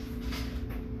beast.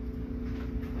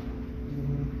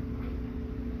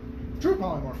 True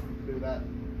polymorph can do that.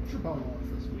 True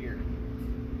polymorph is weird.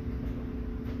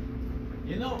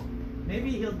 you know,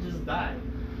 maybe he'll just die.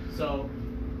 So,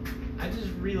 I just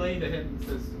relay to him and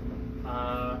says,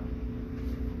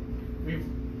 we've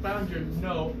found your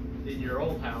note in your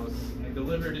old house and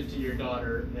delivered it to your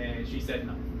daughter, and she said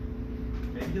no.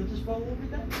 Maybe he'll just fall over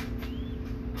dead.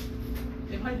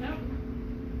 It might happen.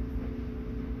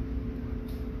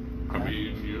 I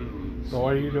mean, you know. So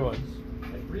what are you doing?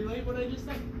 Like, relay what I just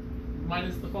said.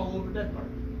 Minus the fall over dead part.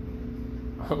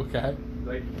 Okay.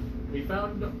 Like, we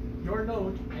found your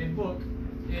note and book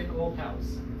in old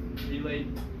house.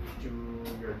 Relayed to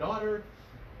your daughter,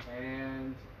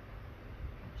 and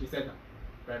she said no.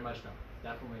 Very much no.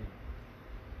 Definitely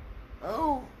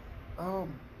no. Oh,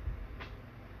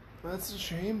 that's a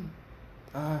shame.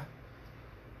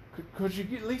 Could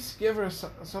you at least give her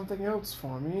something else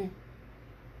for me?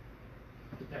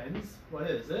 Depends. What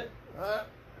is it?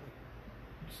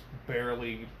 Just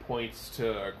barely points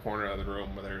to a corner of the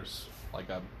room where there's like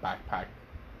a backpack.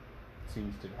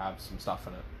 Seems to have some stuff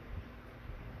in it.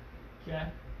 Okay.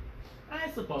 I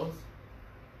suppose.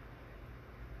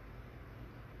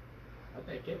 I'll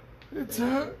take it.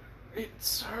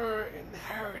 It's her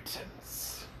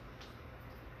inheritance.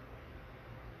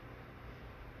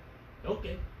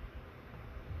 Okay.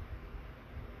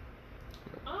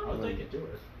 I'll take it to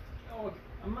her. Oh,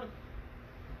 I'm gonna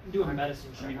do a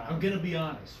medicine check. I'm gonna be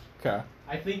honest. Okay.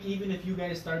 I think even if you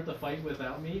guys start the fight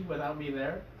without me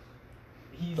there,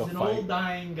 he's The an fight. old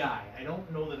dying guy. I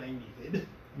don't know that I need it.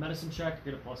 Medicine check,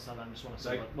 get a +7. I just want to see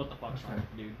Like- what the fuck's wrong Okay.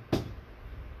 with the dude.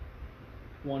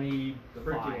 25.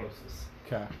 Tuberculosis.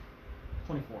 Okay.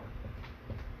 24.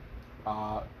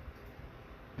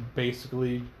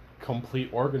 Basically, complete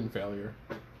organ failure.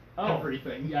 Oh,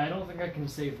 Everything. Yeah, I don't think I can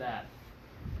save that.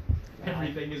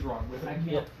 Everything is wrong with I it.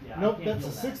 can't. Yeah, Nope, I can't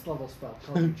that's a heal that. 6th level spell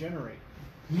called Regenerate.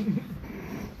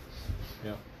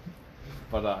 Yeah.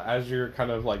 But as you're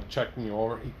kind of like checking you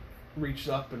over, he reaches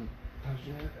up and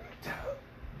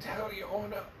tell you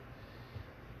on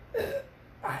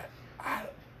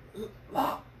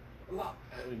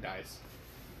and he dies.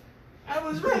 I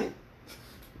was right.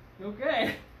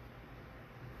 Okay.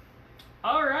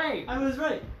 All right. I was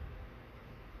right.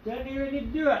 Didn't even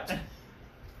need to do it.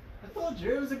 I told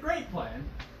you it was a great plan.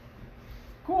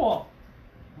 Cool.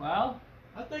 Well,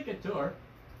 I'll take it to her.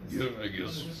 Yeah, I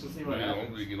guess Just to see what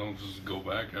happens. you don't just go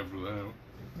back after that.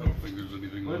 I don't think there's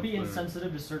anything Would it left be there.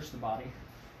 insensitive to search the body?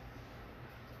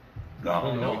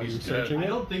 No, No, he's he's dead. searching I it?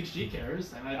 don't think she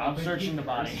cares, and I don't I'm think searching he the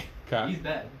cares. body. Okay. He's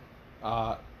dead.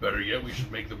 Better yet, we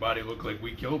should make the body look like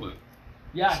we killed it.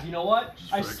 Yeah, you know what?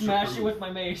 Just I for extra smashed it proof. with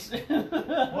my mace.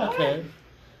 Okay.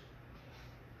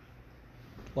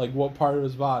 Like what part of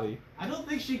his body? I don't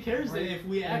think she cares Right if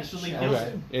we in actually his kill chest.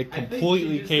 Okay. him. It I think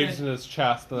completely she just caves said, in his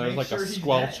chest, and there's "Make like sure a he's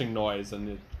squelching dead." noise and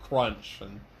a crunch,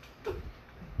 and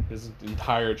his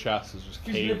entire chest is just If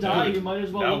he's caved gonna die, in. he might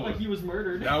as well Now look like he was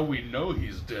murdered. Now we know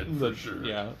he's dead for The, sure.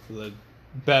 Yeah, the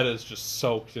bed is just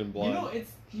soaked in blood. You know,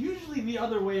 it's usually the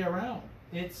other way around.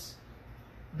 It's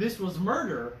this was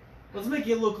murder. Let's make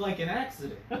it look like an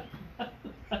accident.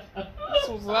 This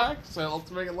was an accident.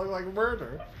 Let's make it look like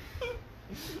murder.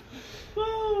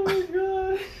 Oh my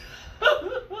god.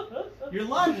 Your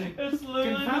logic It's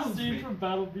literally the confounds scene me. from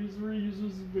Battle Beast where he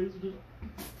uses his mace to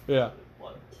Yeah,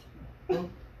 blood.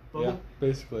 yeah,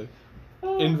 basically.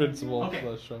 Oh my Invincible Okay,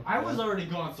 for the show. I was Yeah. already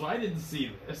gone, so I didn't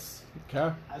see this.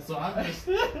 Okay. So I'm just.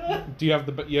 Do you have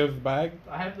the you have the bag?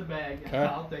 I have the bag. And Okay.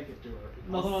 I'll take it to her.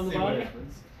 Nothing I'll on the see what body?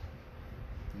 happens.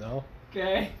 No.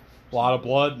 Okay. A lot of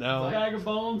blood now. Bag of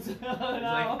bones. It's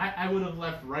now. like I would have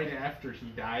left right after he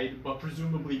died, but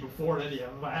presumably before any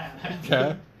of that.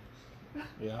 Okay.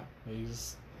 Yeah,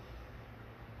 he's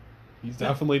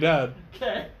definitely dead.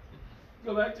 Okay.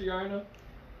 Go back to Yarna.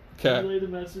 Okay. Relay the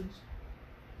message.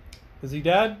 Is he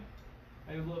dead?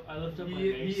 I lift up my He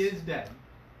mace. is dead.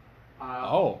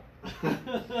 Oh.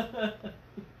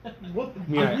 What?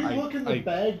 Yeah, Did we I- look in the I-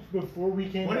 bag before we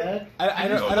came What- back? I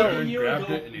just don't. I looked don't. and grabbed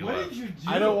it and he What left. did you do?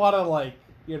 I don't want to like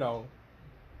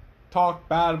talk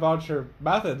bad about your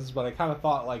methods, but I kind of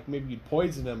thought like maybe you'd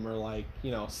poison him or like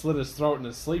slit his throat in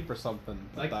his sleep or something.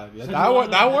 Like, that so that, you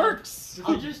wanna that know- works.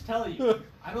 I'll just tell you.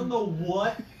 I don't know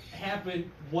what happened,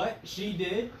 what she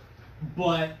did,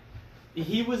 but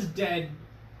he was dead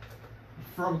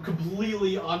from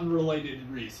completely unrelated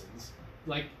reasons.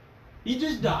 Like, he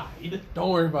just died. Don't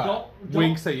worry about Don't- it. don't-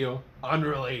 Winks at you.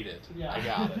 Unrelated. Yeah. I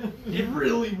got it. It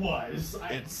really was.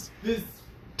 It's this.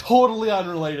 totally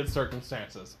unrelated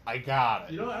circumstances. I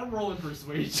got You it. know, I'm rolling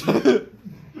persuasion.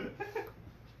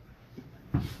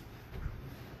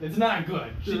 It's not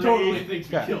good. She totally thinks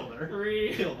we Okay. killed her.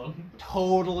 Three. Killed him.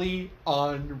 Totally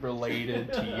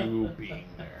unrelated to you being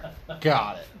there.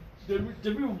 Got it.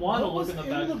 Did we want to What look was in the in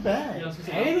bag? the bag? Yeah, I was gonna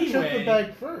say, Anyway. Check the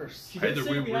bag first. She did Either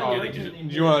say we we were had getting origin it- in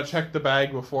Do you want to check the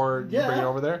bag before you Yeah. bring it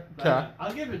over there? But Okay.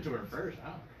 I'll give it to her first. I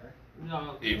don't care.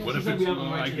 No. Hey, what she if said it's- we have well,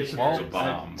 I origin guess in if it's the a bag.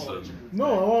 bomb, then- No,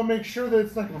 I want to make sure that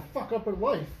it's not going to fuck up her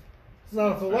life. It's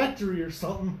not a phylactery or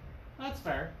something. That's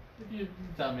fair. If you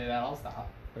tell me that, I'll stop.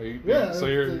 Are you, Yeah, so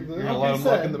you're it's- gonna let him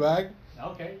look in the bag?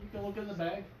 Okay, you can look in the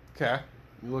bag. Okay.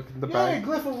 You look in the Yay, bag.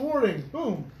 glyph of warning.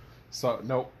 Boom. So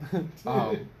nope.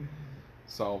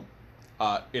 So,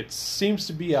 it seems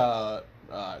to be a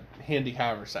handy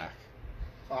haversack.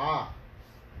 Ah.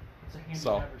 It's a handy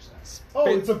So, haversack. Oh,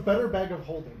 it's a better bag of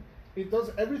holding. It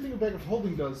does everything a bag of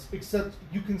holding does, except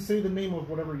you can say the name of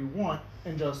whatever you want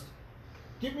and just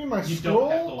give me my You scroll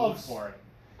don't have to look of for it.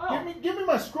 Oh. give me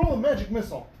my scroll of magic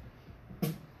missile.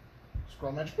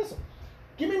 Scroll of magic missile.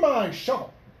 Give me my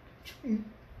shovel.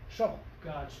 Shovel.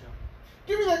 Gotcha.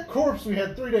 Give me that corpse we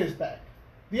had 3 days back.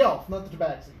 The elf, not the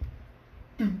tabaxi.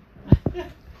 Yeah.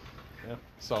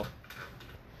 So,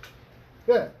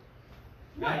 Yeah.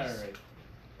 Nice. Alright.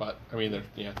 but I mean,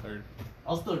 they're.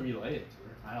 I'll still relay it to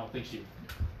her. I don't think she.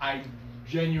 I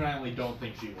genuinely don't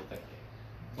think she will take it.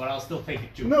 But I'll still take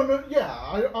it to her. No,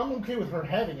 yeah, I'm okay with her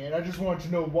having it. I just wanted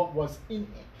to know what was in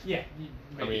it. Yeah,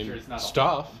 I making mean, sure it's not all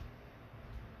stuff.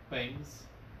 things.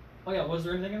 Oh yeah, was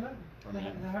there anything in that? I The,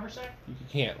 mean- the haversack? You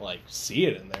can't like see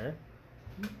it in there.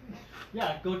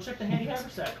 Yeah, go check the handy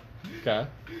haversack. Okay.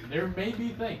 There may be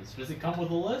things. Does it come with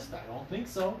a list? I don't think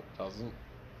so. Doesn't.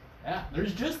 Yeah,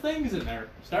 there's just things in there.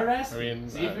 Start asking. I mean,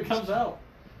 see if it comes out.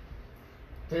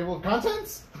 Table of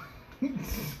contents?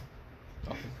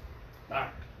 Ah,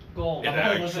 Gold. An Of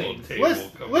all the actual things. table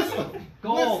List comes list out. them.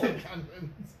 Gold. List the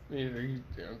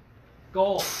contents.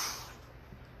 Gold.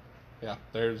 Yeah,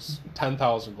 there's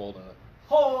 10,000 gold in it.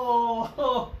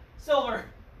 Oh, silver.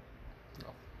 No.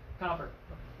 Copper.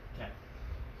 Okay.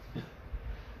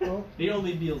 Well, He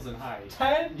only deals in high.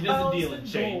 10,000 He doesn't deal in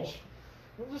change.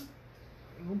 gold.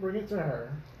 we'll bring it to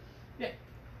her. Yeah.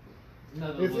 No,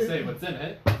 It's- we'll say what's in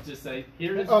it. Just say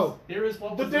here is Oh, here is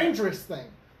what The was in it. dangerous thing.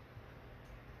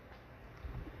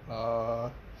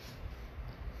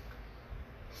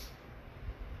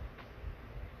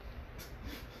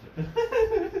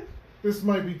 This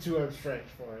might be too abstract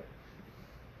for it.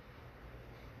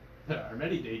 are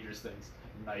many dangerous things.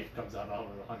 Knife comes out over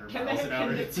 100 Can miles they- an hour can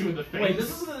and they- hits you in the face. Wait,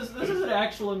 this is an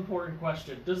actual important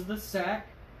question. Does the sack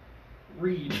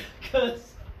read?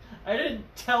 Because I didn't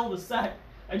tell the sack.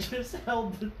 I just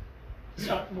held the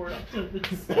chalkboard up to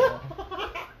the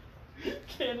sack.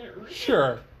 Can it read?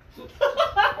 Sure.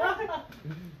 I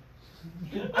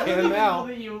Can don't even now. know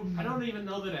that I don't even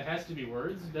know that it has to be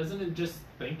words. Doesn't it just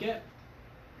think it?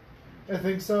 I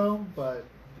think so, but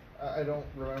I don't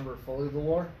remember fully the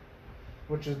lore,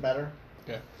 which is better.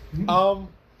 Okay.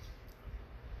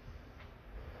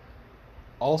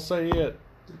 I'll say it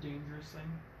It's a dangerous thing.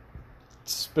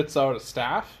 spits out a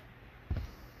staff.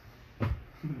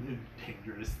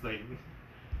 Dangerous thing.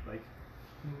 Like.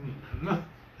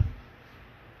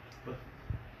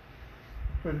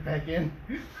 Put it back in.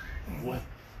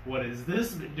 What has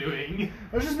this been doing?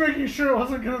 I was just making sure I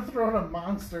wasn't gonna throw in a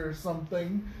monster or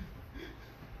something.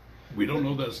 We don't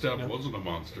know that staff wasn't a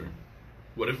monster.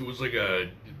 What if it was like a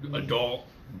adult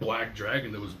black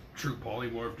dragon that was true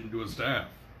polymorphed into a staff?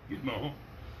 You know?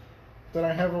 Then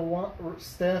I have a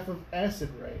staff of acid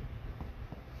ray.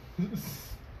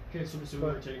 Okay, so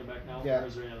we're taking it back now? Yeah. Or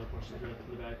is there any other questions we have to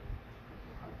put it back?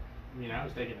 I mean, I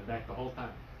was taking it back the whole time.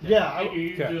 Yeah, Are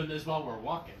you Okay. doing this while we're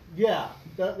walking? Yeah,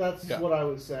 that's Yeah. what I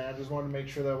was saying. I just wanted to make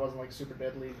sure that it wasn't like super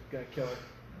deadly, gonna kill it.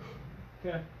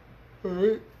 Okay.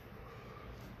 Alright.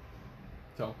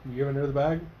 So, you giving her the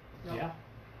bag? Yep. Yeah.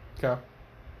 Okay.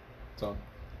 So,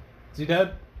 is he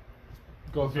dead?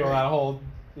 Go through Very. that whole,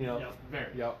 you know. Yep.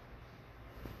 Very. Yep.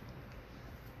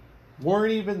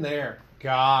 Weren't even there.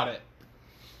 Got it.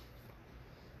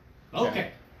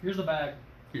 Okay. Here's the bag.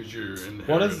 Here's your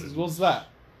inheritance. What's that?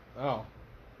 Oh.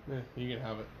 Yeah, you can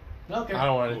have it. Okay. I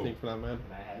don't want anything Cool. for that, man.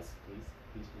 Can I has,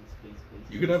 please.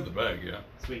 You could have the bag, yeah.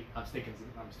 Sweet. I'm sticking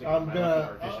I'm with my gonna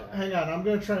leftover fish. hang on. I'm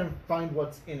gonna try and find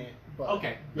what's in it. But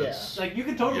Okay. yeah, That's- Like you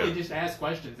can totally Yeah. just ask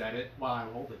questions at it while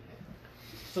I'm holding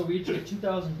it. So we each get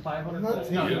 2,500 I'm not gold.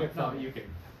 taking No, it no, from you can.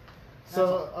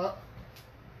 so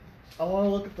I want to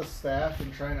look at the staff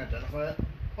and try and identify it.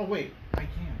 Oh wait, I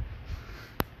can.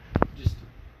 Just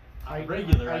I-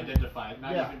 regular I- identify,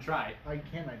 not yeah. even try. I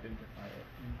can identify it.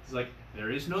 It's like there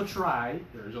is no try.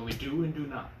 There is only do and do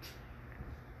not.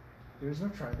 There's no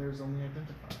try. There's only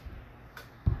identify.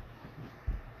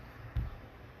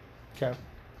 Okay.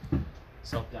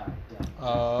 So, Die.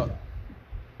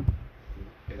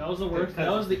 That was the worst. Because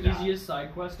That was the die. easiest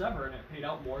side quest ever, and it paid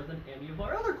out more than any of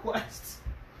our other quests.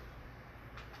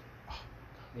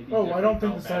 Maybe Oh, I Jeffrey don't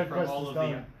think felt the bad side from quest all is of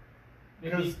done.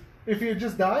 Maybe Because if he had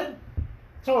just died,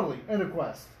 totally end of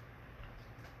quest.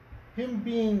 Him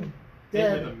being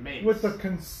Dead dead with a mace.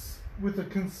 with a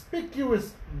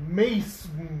conspicuous mace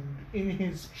wound in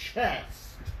his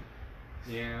chest.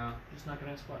 yeah. Just not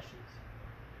gonna ask questions.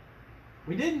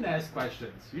 We didn't ask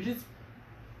questions. You just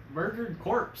murdered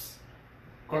corpse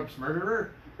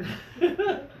murderer.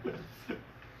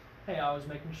 Hey, I was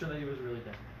making sure that he was really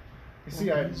dead. You see,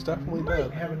 I He's definitely might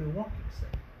dead. have a new walking stick.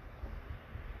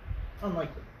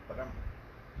 Unlikely, but I'm.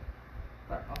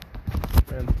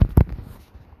 and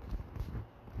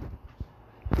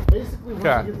Basically, once Okay.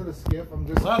 I get to the skiff, I'm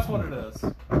just. so that's what it is.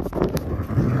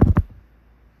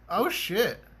 Oh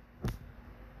shit!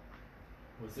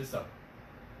 Was this a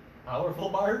powerful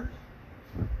bard?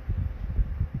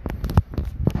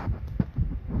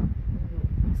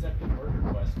 Accepted murder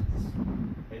quest.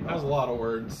 It has a lot of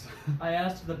words. I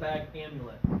asked the bag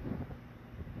amulet.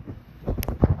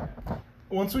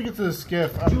 Once we get to the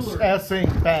skiff, I'm just Jewelry. saying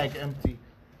bag empty.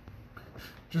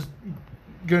 Just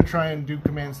gonna try and do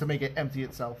commands to make it empty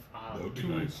itself. That would be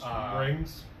nice.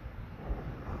 Rings.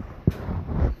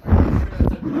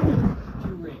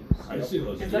 Two rings. I see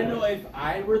those. Because I know if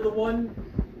I were the one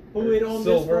who had owned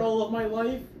this Silver. for all of my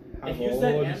life, Has if a you said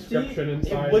little empty, inscription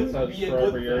inside it wouldn't that be says a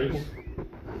forever good yours. thing.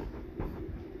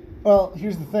 Well,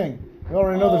 here's the thing. We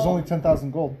already know there's Oh. only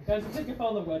 10,000 gold. Guys, I think I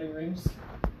found the wedding rings.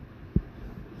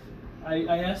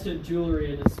 I asked it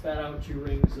jewelry and it spat out 2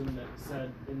 rings and it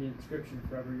said in the inscription,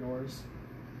 "Forever yours."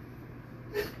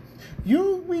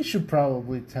 We should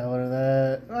probably tell her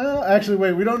that. Well, actually,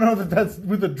 wait. We don't know that that's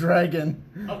with a dragon.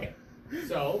 Okay,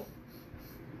 so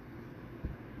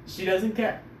she doesn't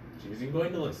care. She isn't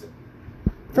going to listen.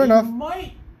 Fair we enough.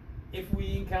 Might, if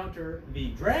we encounter the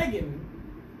dragon,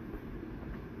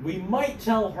 we might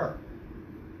tell her.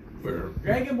 Fair.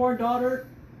 Dragonborn daughter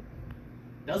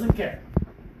doesn't care.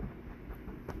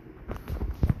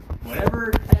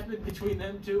 Whatever happened between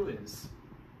them two is,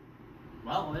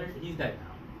 well, he's dead now.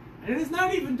 And it is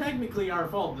not even technically our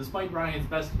fault, despite Brian's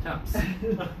best attempts.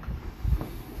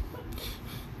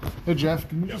 Hey, Jeff,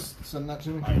 can you just send that to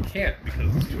me? I can't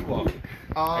because it's too long.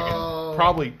 I can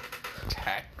probably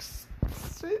text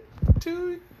it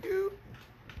to you.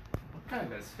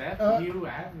 kind of stuff you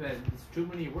have that's too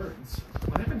many words?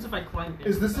 What happens if I climb in?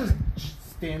 Is this the a bag?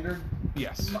 standard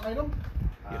Yes. item?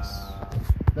 Yes.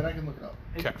 Then I can look it up.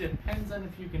 It Okay. depends on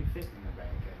if you can fit in the bag,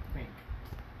 I think.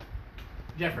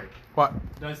 Jeffrey, What?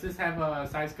 does this have a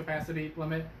size capacity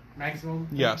limit maximum?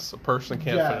 Yes, a person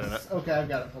can't fit in it. Okay, I've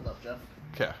got it pulled up, Jeff.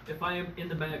 Okay. If I am in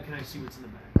the bag, can I see what's in the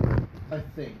bag? I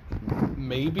think.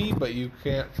 Maybe, but you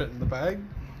can't fit in the bag.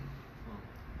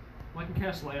 Well, I can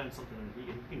cast light on something and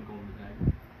he can go in the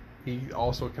bag. He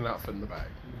also cannot fit in the bag.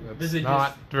 Does It's it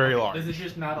not just- very large. Does it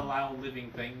just not allow living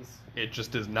things? It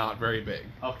just is not very big.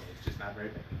 Okay, it's just not very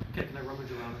big. Okay, can I rummage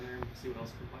around in there and see what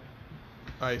else I can find?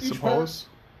 I Each suppose.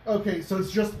 Okay, so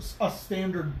it's just a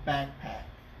standard backpack,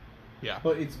 Yeah.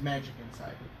 but it's magic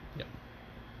inside. Yeah.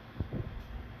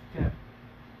 Okay.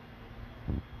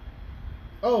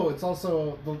 Oh, it's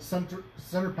also the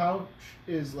center pouch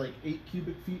is like 8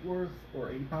 cubic feet worth or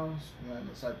 80 pounds, and then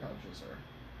the side pouches are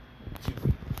 2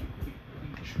 feet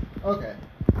each. Okay,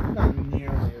 not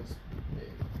nearly as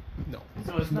big. No.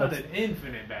 So it's not an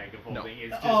infinite bag of No. holding, it's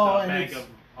just Oh, a and bag it's- of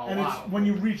a And it's lot of when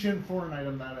you holding. reach in for an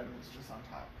item, that item is just on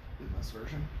top in this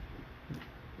version.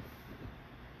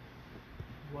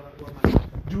 What am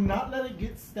I? Do not let it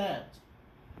get stabbed.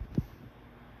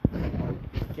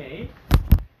 Okay.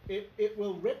 It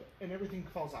will rip and everything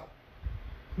falls out.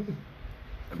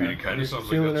 I mean, it kind of sounds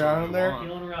like Feeling that's around what in you there? want.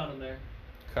 Feeling around in there.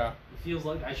 Okay. It feels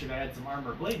like I should add some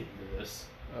armor blading to this.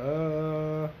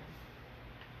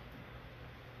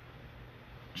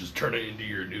 Just turn it into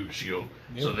your new shield,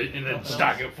 Yep. so that, and then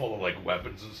stock it full of like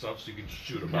weapons and stuff, so you can just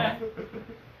shoot them out.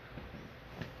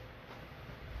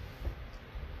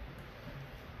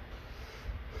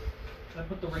 I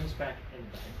put the rings back in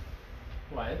the bag.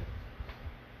 What?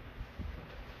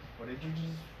 What did you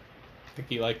just? I think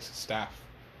he likes his staff.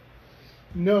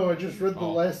 No, I just read the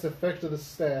Oh. last effect of the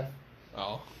staff.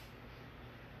 Oh.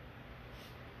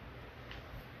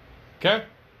 Okay.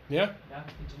 Yeah. Yeah,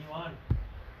 continue on.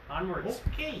 Onwards.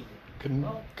 Okay.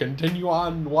 Well- Continue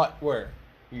on what? Where?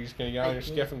 You just gonna get on I your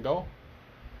can't. skiff and go?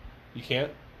 You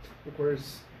can't?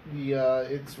 Requires the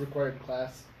it's required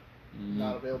class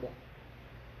not available.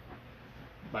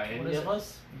 By What any is of it?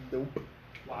 us? Nope.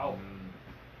 Wow.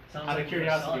 Sounds Out like of you're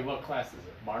curiosity, selling. what class is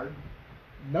it? Bard?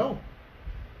 No.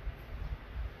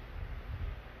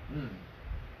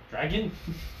 Dragon?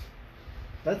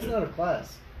 That's not a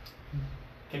class.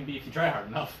 Can be if you try hard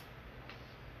enough.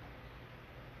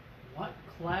 What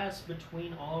class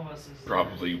between all of us is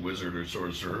Probably wizard or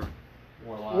sorcerer.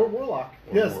 Warlock. Or warlock.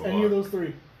 Or Yes, warlock. any of those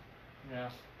three. Yeah.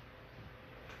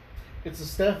 It's the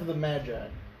staff of the Magi.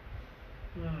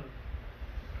 there?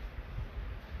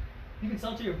 You can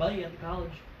sell to your buddy at the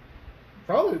college.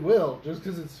 Probably will, just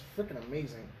because it's freaking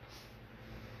amazing.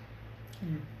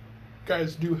 You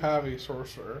guys do have a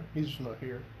sorcerer. He's just not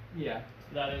here. Yeah.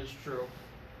 That is true.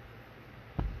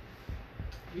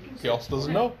 You can He also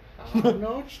doesn't know. I don't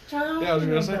know what you're talking Yeah, I was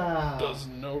gonna say, about.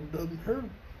 doesn't know, doesn't hurt.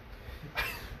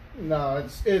 No,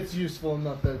 it's useful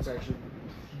enough that it's actually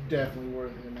definitely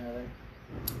worth him having.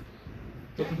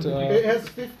 But, It has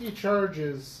 50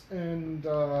 charges, and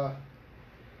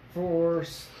for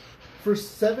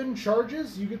 7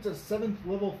 charges, you get to 7th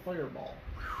level Fireball.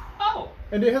 Oh!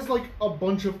 And it has like a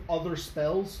bunch of other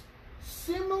spells,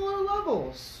 similar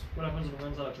levels. What happens when it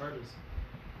runs out of charges?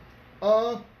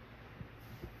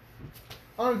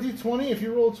 On a d20, if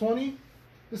you roll 20,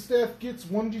 the staff gets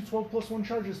 1d12 plus 1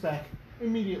 charges back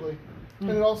immediately. And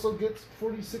it also gets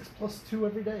 46 plus 2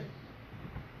 every day.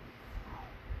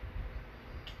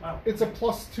 Wow. It's a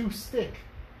plus 2 stick.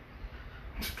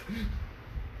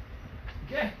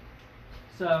 Okay.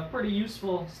 It's a pretty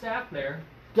useful staff there.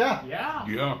 Yeah. Yeah.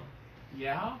 Yeah.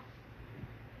 Yeah.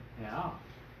 Yeah.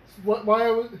 Why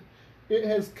I was, it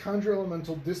has Conjure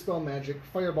Elemental, Dispel Magic,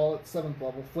 Fireball at 7th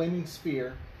level, Flaming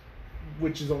Sphere,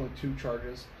 which is only 2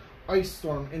 charges, Ice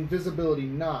Storm, Invisibility,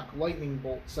 Knock, Lightning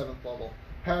Bolt, 7th level,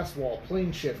 Pass Wall,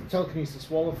 Plane Shift, Telekinesis,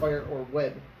 Wall of Fire, or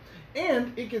Web.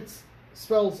 And it gets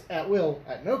spells at will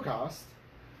at no cost,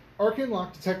 Arcane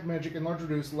Lock, Detect Magic, Enlarge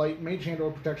Reduce, Light, Mage Hand,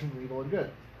 or Protection from Evil and Good.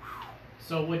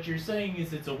 So what you're saying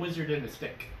is it's a wizard in a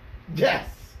stick. Yes!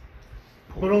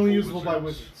 But only usable by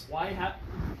wizards. Why have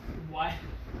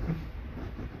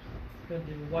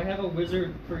a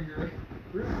wizard for your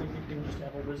group when you can just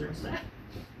have a wizard staff?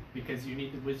 Because you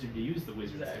need the wizard to use the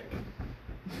wizard stick.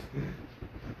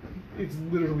 It's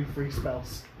literally free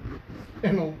spells.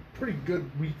 And a pretty good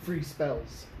free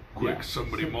spells. Quick, Yeah.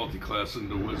 somebody multi-class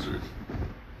into wizard.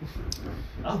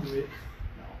 I'll do it.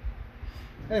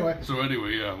 Anyway, So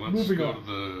anyway, yeah, let's Moving go on. to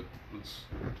the.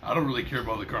 I don't really care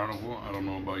about the carnival. I don't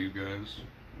know about you guys.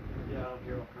 Yeah, I don't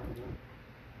care about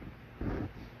carnival.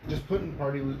 just put in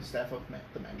party loot staff of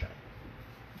the Magi.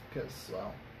 Because,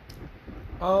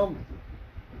 well,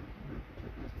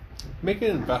 Make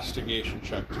an investigation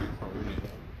check too for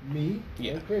me. me?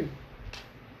 Yeah. Okay.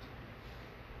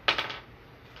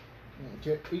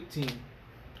 Okay, 18.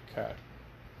 Okay.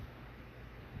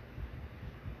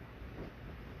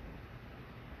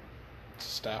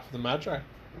 Staff of the Magi.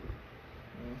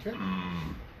 Okay.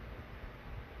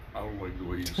 I don't like the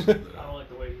way you said I that. don't like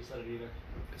the way you said it either.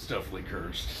 It's definitely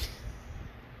cursed.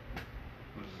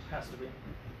 Has to be.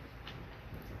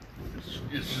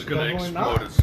 It's just gonna Definitely explode not. at